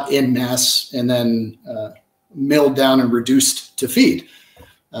caught en masse and then milled down and reduced to feed.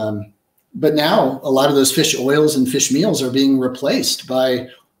 But now a lot of those fish oils and fish meals are being replaced by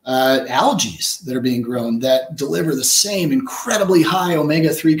algae that are being grown that deliver the same incredibly high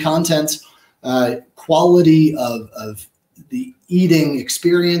omega-3 content, quality of the eating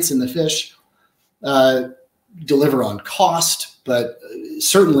experience in the fish, deliver on cost, but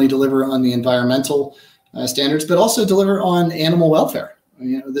certainly deliver on the environmental standards, but also deliver on animal welfare.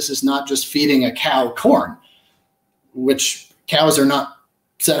 This is not just feeding a cow corn, which cows are not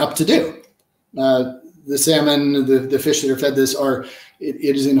set up to do. The salmon, the fish that are fed this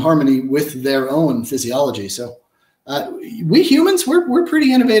it is in harmony with their own physiology. So we humans, we're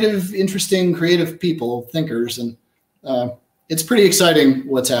pretty innovative, interesting, creative people, thinkers, and it's pretty exciting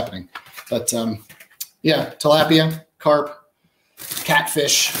what's happening. But tilapia, carp,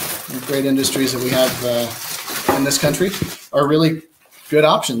 catfish, great industries that we have in this country are really good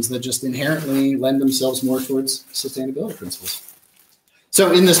options that just inherently lend themselves more towards sustainability principles.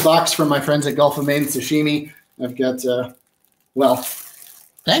 So in this box from my friends at Gulf of Maine Sashimi, I've got,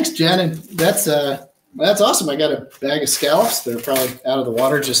 thanks, Jen. And that's awesome. I got a bag of scallops. They're probably out of the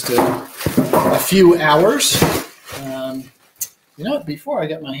water just a few hours. You know what? Before I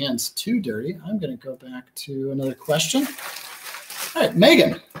get my hands too dirty, I'm going to go back to another question. All right,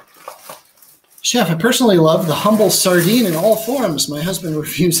 Megan. Chef, I personally love the humble sardine in all forms. My husband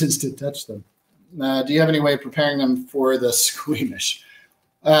refuses to touch them. Do you have any way of preparing them for the squeamish?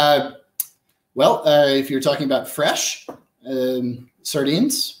 If you're talking about fresh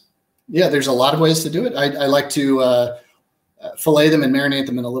sardines, there's a lot of ways to do it. I like to fillet them and marinate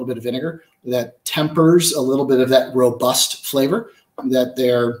them in a little bit of vinegar. That tempers a little bit of that robust flavor that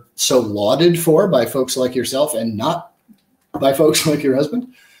they're so lauded for by folks like yourself and not by folks like your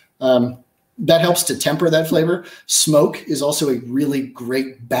husband. that helps to temper that flavor. Smoke is also a really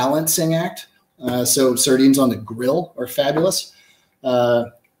great balancing act. So sardines on the grill are fabulous.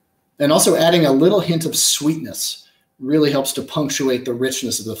 And also adding a little hint of sweetness really helps to punctuate the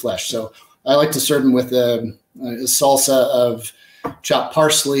richness of the flesh. So I like to serve them with a salsa of chopped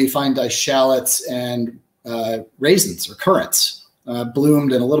parsley, fine diced shallots, and raisins or currants,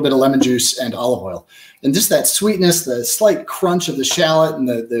 bloomed in a little bit of lemon juice and olive oil. And just that sweetness, the slight crunch of the shallot and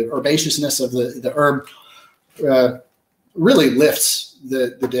the herbaceousness of the herb really lifts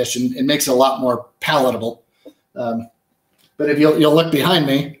the dish and makes it a lot more palatable. But if you'll look behind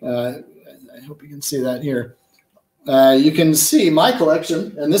me, I hope you can see that here. You can see my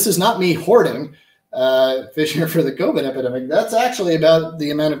collection, and this is not me hoarding fish here for the COVID epidemic. That's actually about the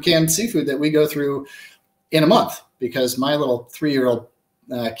amount of canned seafood that we go through in a month, because my little 3-year-old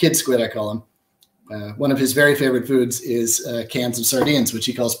kid squid, I call him, one of his very favorite foods is cans of sardines, which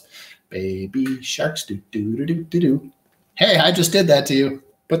he calls baby sharks. Do, do, do, do, do, do. Hey, I just did that to you.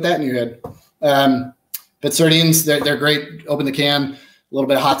 Put that in your head. But sardines, they're great. Open the can, a little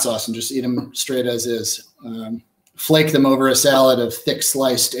bit of hot sauce, and just eat them straight as is. Flake them over a salad of thick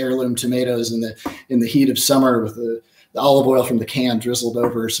sliced heirloom tomatoes in the heat of summer with the olive oil from the can drizzled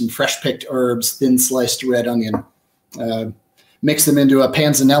over some fresh picked herbs, thin sliced red onion. Mix them into a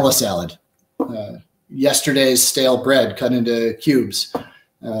panzanella salad. Yesterday's stale bread cut into cubes.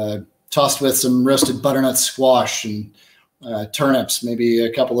 Tossed with some roasted butternut squash and turnips, maybe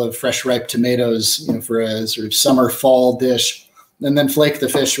a couple of fresh ripe tomatoes, for a sort of summer fall dish, and then flake the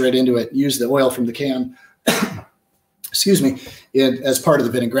fish right into it. Use the oil from the can, excuse me, as part of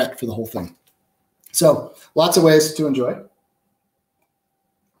the vinaigrette for the whole thing. So lots of ways to enjoy.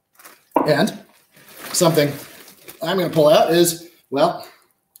 And something I'm going to pull out is, well,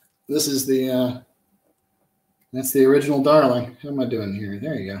 this is that's the original darling. How am I doing here?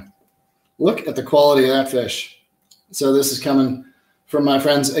 There you go. Look at the quality of that fish. So this is coming from my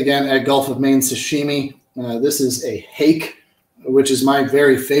friends, again, at Gulf of Maine Sashimi. This is a hake, which is my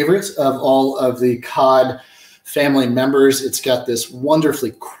very favorite of all of the cod family members. It's got this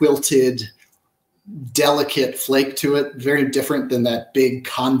wonderfully quilted, delicate flake to it, very different than that big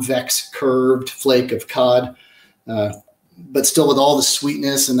convex curved flake of cod, but still with all the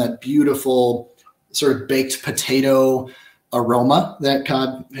sweetness and that beautiful sort of baked potato aroma that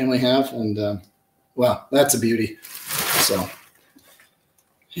cod family have. And wow, that's a beauty. So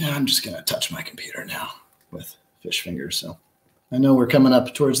yeah, I'm just going to touch my computer now with fish fingers. So I know we're coming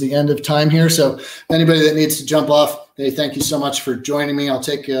up towards the end of time here. So anybody that needs to jump off, hey, thank you so much for joining me. I'll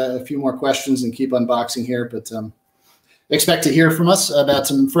take a few more questions and keep unboxing here, but expect to hear from us about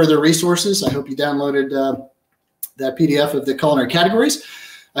some further resources. I hope you downloaded that PDF of the culinary categories.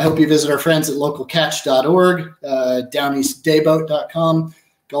 I hope you visit our friends at localcatch.org, downeastdayboat.com,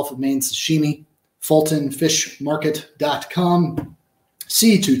 Gulf of Maine Sashimi, fultonfishmarket.com,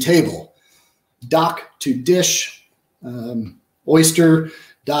 sea to table, dock to dish,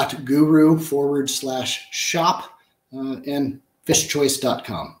 oyster.guru/shop, and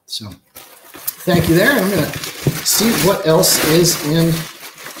fishchoice.com. So thank you there. I'm going to see what else is in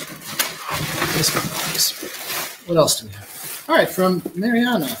this box. What else do we have? All right, from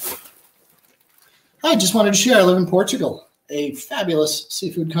Mariana. I just wanted to share, I live in Portugal, a fabulous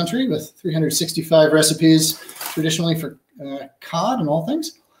seafood country with 365 recipes traditionally for cod and all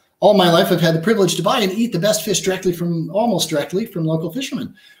things. All my life, I've had the privilege to buy and eat the best fish almost directly from local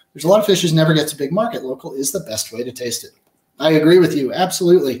fishermen. There's a lot of fish that never gets a big market. Local is the best way to taste it. I agree with you,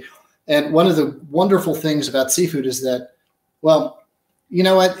 absolutely. And one of the wonderful things about seafood is that, well, you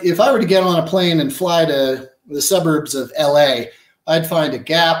know what? If I were to get on a plane and fly to the suburbs of LA, I'd find a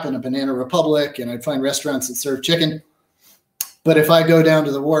Gap and a Banana Republic, and I'd find restaurants that serve chicken. But if I go down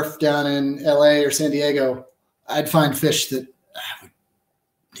to the wharf down in LA or San Diego, I'd find fish that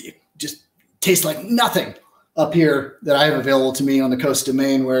just taste like nothing up here that I have available to me on the coast of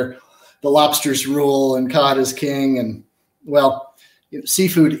Maine, where the lobsters rule and cod is king. And well,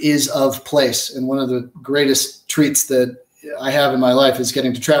 seafood is of place. And one of the greatest treats that I have in my life is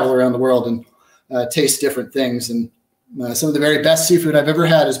getting to travel around the world and taste different things. And some of the very best seafood I've ever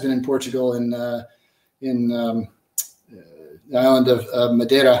had has been in Portugal, in the island of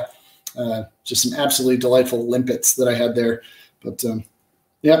Madeira. Just some absolutely delightful limpets that I had there. But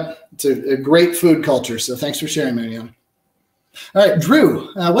yeah, it's a great food culture. So thanks for sharing, Marianne. All right,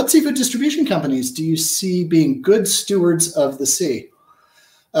 Drew, what seafood distribution companies do you see being good stewards of the sea?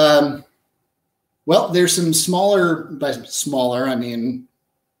 Well, there's some smaller, by smaller, I mean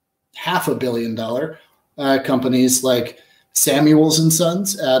 $500 million companies like Samuels and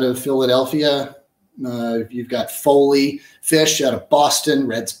Sons out of Philadelphia, You've got Foley Fish out of Boston,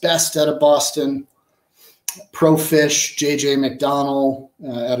 Red's Best out of Boston, Pro Fish, JJ McDonnell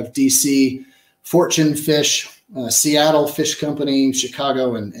out of DC, Fortune Fish, Seattle Fish Company,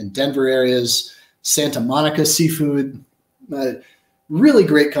 Chicago and Denver areas, Santa Monica Seafood, really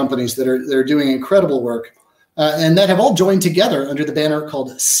great companies that are doing incredible work and that have all joined together under the banner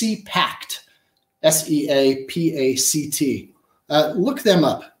called SeaPact, SEAPACT. Look them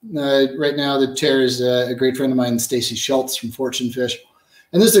up. Right now, the chair is a great friend of mine, Stacy Schultz from Fortune Fish.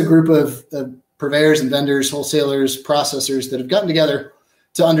 And this is a group of purveyors and vendors, wholesalers, processors that have gotten together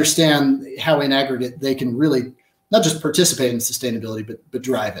to understand how in aggregate they can really not just participate in sustainability, but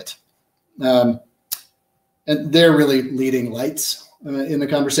drive it. And they're really leading lights in the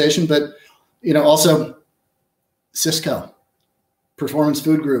conversation. But, also Cisco, Performance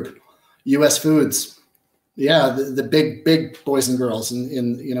Food Group, US Foods. Yeah, the big boys and girls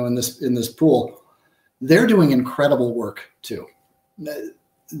in this pool, they're doing incredible work too.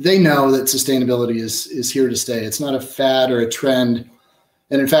 They know that sustainability is here to stay. It's not a fad or a trend,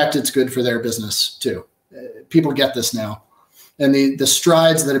 and in fact, it's good for their business too. People get this now, and the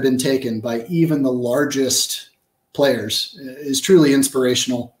strides that have been taken by even the largest players is truly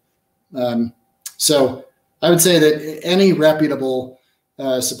inspirational. So I would say that any reputable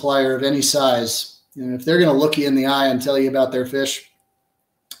supplier of any size, if they're going to look you in the eye and tell you about their fish,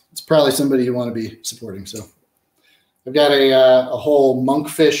 it's probably somebody you want to be supporting. So I've got a whole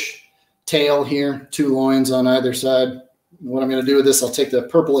monkfish tail here, 2 loins on either side. What I'm going to do with this, I'll take the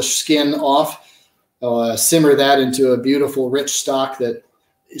purplish skin off. I'll simmer that into a beautiful, rich stock that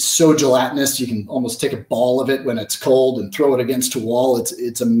is so gelatinous you can almost take a ball of it when it's cold and throw it against a wall.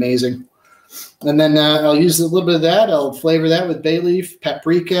 It's amazing. And then I'll use a little bit of that. I'll flavor that with bay leaf,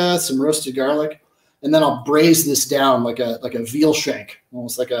 paprika, some roasted garlic. And then I'll braise this down like a veal shank,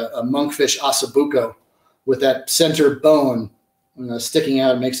 almost like a monkfish ossobuco with that center bone sticking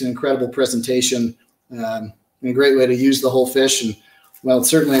out. It makes an incredible presentation and a great way to use the whole fish. And, well,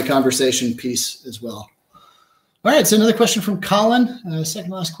 it's certainly a conversation piece as well. All right, so another question from Colin, second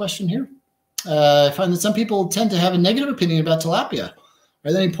last question here. I find that some people tend to have a negative opinion about tilapia.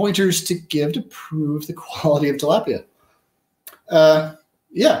 Are there any pointers to give to prove the quality of tilapia?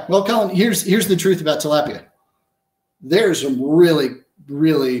 Yeah, well, Colin, here's the truth about tilapia. There's some really,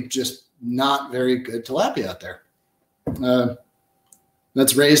 really just not very good tilapia out there.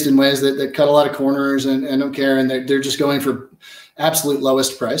 That's raised in ways that cut a lot of corners and don't care, and they're just going for absolute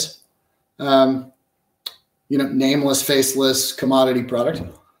lowest price. Nameless, faceless commodity product.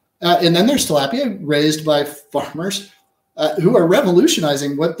 And then there's tilapia raised by farmers who are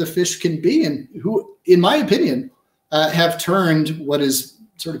revolutionizing what the fish can be, and who, in my opinion, have turned what is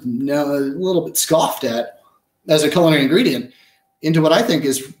sort of a little bit scoffed at as a culinary ingredient into what I think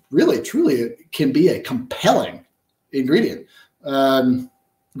is really, truly can be a compelling ingredient.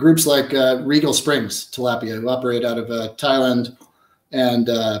 Groups like Regal Springs Tilapia, who operate out of Thailand and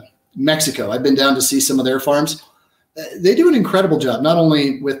Mexico. I've been down to see some of their farms. They do an incredible job, not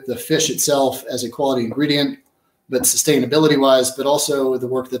only with the fish itself as a quality ingredient, but sustainability-wise, but also the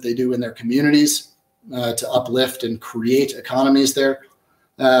work that they do in their communities to uplift and create economies there.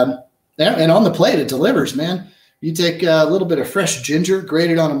 And on the plate, it delivers, man. You take a little bit of fresh ginger,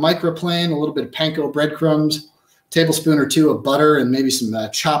 grated on a microplane, a little bit of panko breadcrumbs, tablespoon or 2 of butter, and maybe some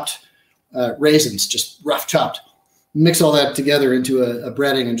chopped raisins, just rough chopped. Mix all that together into a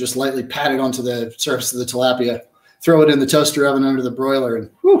breading and just lightly pat it onto the surface of the tilapia. Throw it in the toaster oven under the broiler,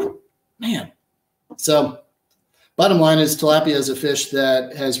 and whew, man. So bottom line is tilapia is a fish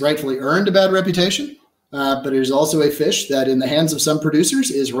that has rightfully earned a bad reputation, but it is also a fish that in the hands of some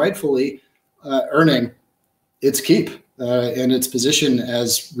producers is rightfully earning its keep and its position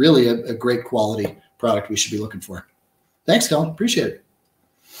as really a great quality product we should be looking for. Thanks, Colin. Appreciate it.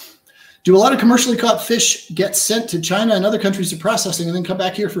 Do a lot of commercially caught fish get sent to China and other countries for processing and then come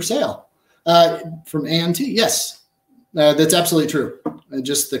back here for sale? From ANT, yes, that's absolutely true.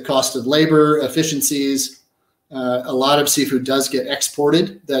 Just the cost of labor, efficiencies. A lot of seafood does get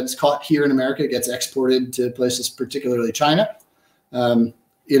exported. That's caught here in America gets exported to places, particularly China, in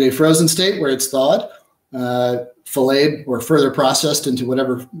a frozen state where it's thawed, filleted or further processed into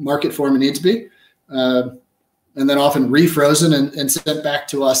whatever market form it needs to be, and then often refrozen and sent back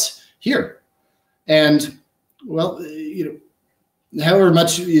to us here. And well, however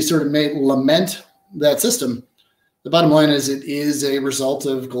much you sort of may lament that system, the bottom line is it is a result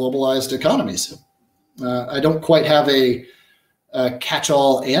of globalized economies. I don't quite have a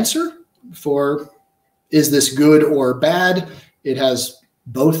catch-all answer for is this good or bad. It has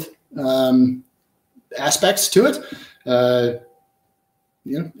both aspects to it.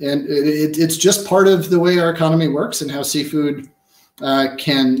 and it's just part of the way our economy works and how seafood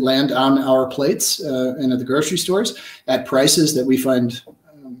can land on our plates and at the grocery stores at prices that we find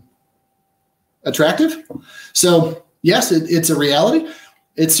attractive. So yes, it's a reality.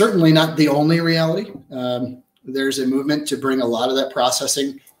 It's certainly not the only reality. There's a movement to bring a lot of that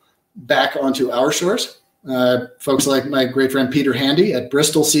processing back onto our shores. Folks like my great friend Peter Handy at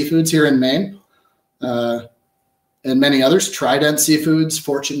Bristol Seafoods here in Maine, and many others, Trident Seafoods,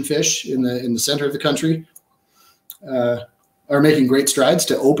 Fortune Fish in the center of the country, are making great strides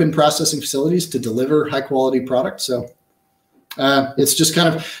to open processing facilities to deliver high quality products. So it's just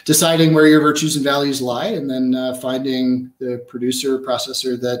kind of deciding where your virtues and values lie, and then finding the producer,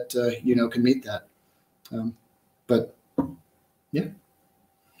 processor that can meet that. But yeah.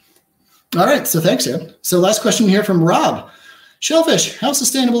 All right. So thanks, Ed. So last question here from Rob. Shellfish, how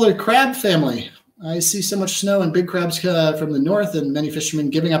sustainable are crab family? I see so much snow and big crabs from the north, and many fishermen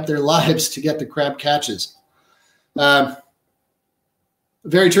giving up their lives to get the crab catches.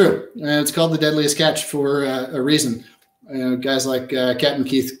 Very true. It's called the deadliest catch for a reason. Guys like Captain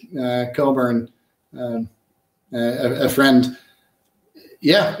Keith Coburn, a friend.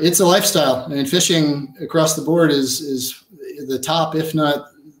 Yeah, it's a lifestyle. I mean, fishing across the board is the top, if not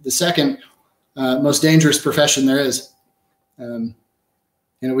the second most dangerous profession there is.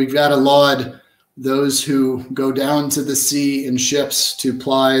 We've got to laud those who go down to the sea in ships to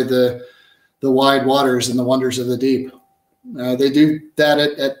ply the wide waters and the wonders of the deep. They do that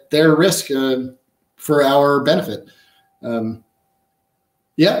at their risk for our benefit.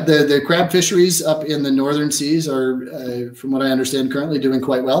 The crab fisheries up in the northern seas are, from what I understand, currently doing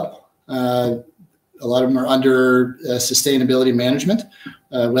quite well. A lot of them are under sustainability management,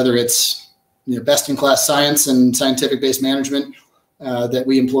 whether it's best-in-class science and scientific-based management that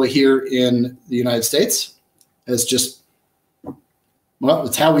we employ here in the United States as just, well,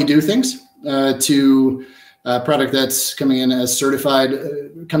 it's how we do things, to a product that's coming in as certified,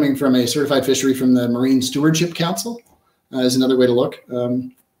 coming from a certified fishery from the Marine Stewardship Council is another way to look.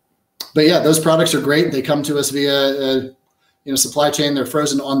 But yeah, those products are great. They come to us via supply chain. They're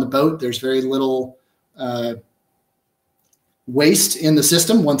frozen on the boat. There's very little waste in the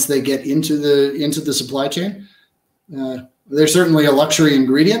system once they get into the supply chain. They're certainly a luxury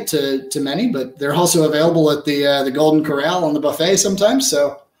ingredient to many, but they're also available at the Golden Corral on the buffet sometimes.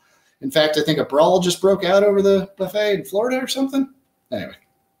 So, in fact, I think a brawl just broke out over the buffet in Florida or something. Anyway,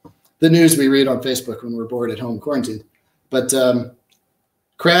 the news we read on Facebook when we're bored at home quarantined. But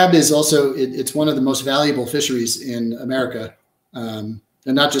crab is also, it's one of the most valuable fisheries in America. And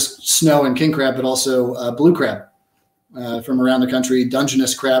not just snow and king crab, but also blue crab from around the country.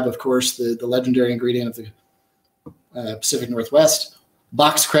 Dungeness crab, of course, the legendary ingredient of the Pacific Northwest.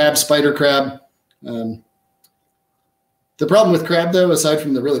 Box crab, spider crab. The problem with crab, though, aside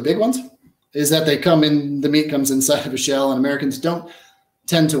from the really big ones, is that the meat comes inside of a shell, and Americans don't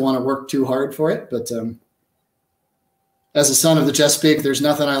tend to want to work too hard for it. But as a son of the Chesapeake, there's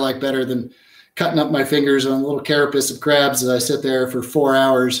nothing I like better than cutting up my fingers on a little carapace of crabs as I sit there for 4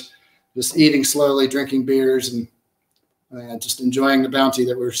 hours, just eating slowly, drinking beers, and just enjoying the bounty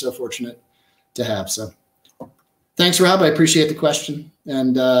that we're so fortunate to have. So thanks, Rob. I appreciate the question.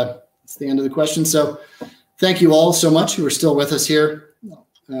 And it's the end of the question. So thank you all so much who are still with us here.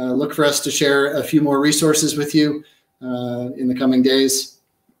 Look for us to share a few more resources with you in the coming days.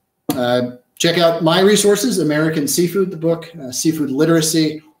 Check out my resources, American Seafood, the book,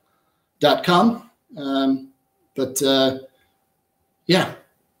 seafoodliteracy.com. Yeah,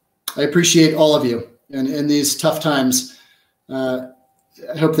 I appreciate all of you. And in these tough times, I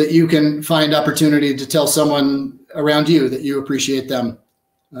hope that you can find opportunity to tell someone around you that you appreciate them.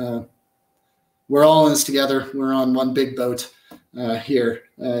 We're all in this together. We're on one big boat here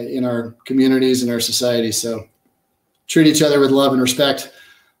in our communities and our society. So treat each other with love and respect.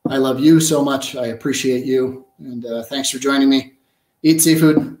 I love you so much. I appreciate you. And thanks for joining me. Eat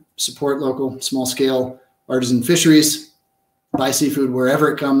seafood, support local, small scale artisan fisheries, buy seafood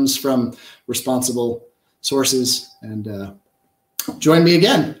wherever it comes from responsible sources. And join me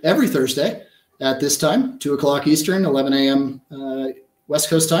again every Thursday at this time, 2 o'clock Eastern, 11 a.m. West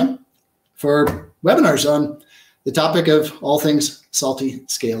Coast time, for webinars on the topic of all things salty,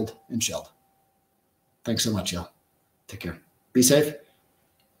 scaled, and shelled. Thanks so much, y'all. Take care. Be safe.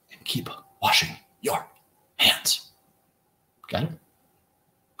 And keep washing your hands. Got it?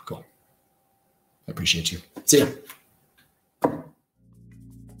 Cool. I appreciate you. See ya.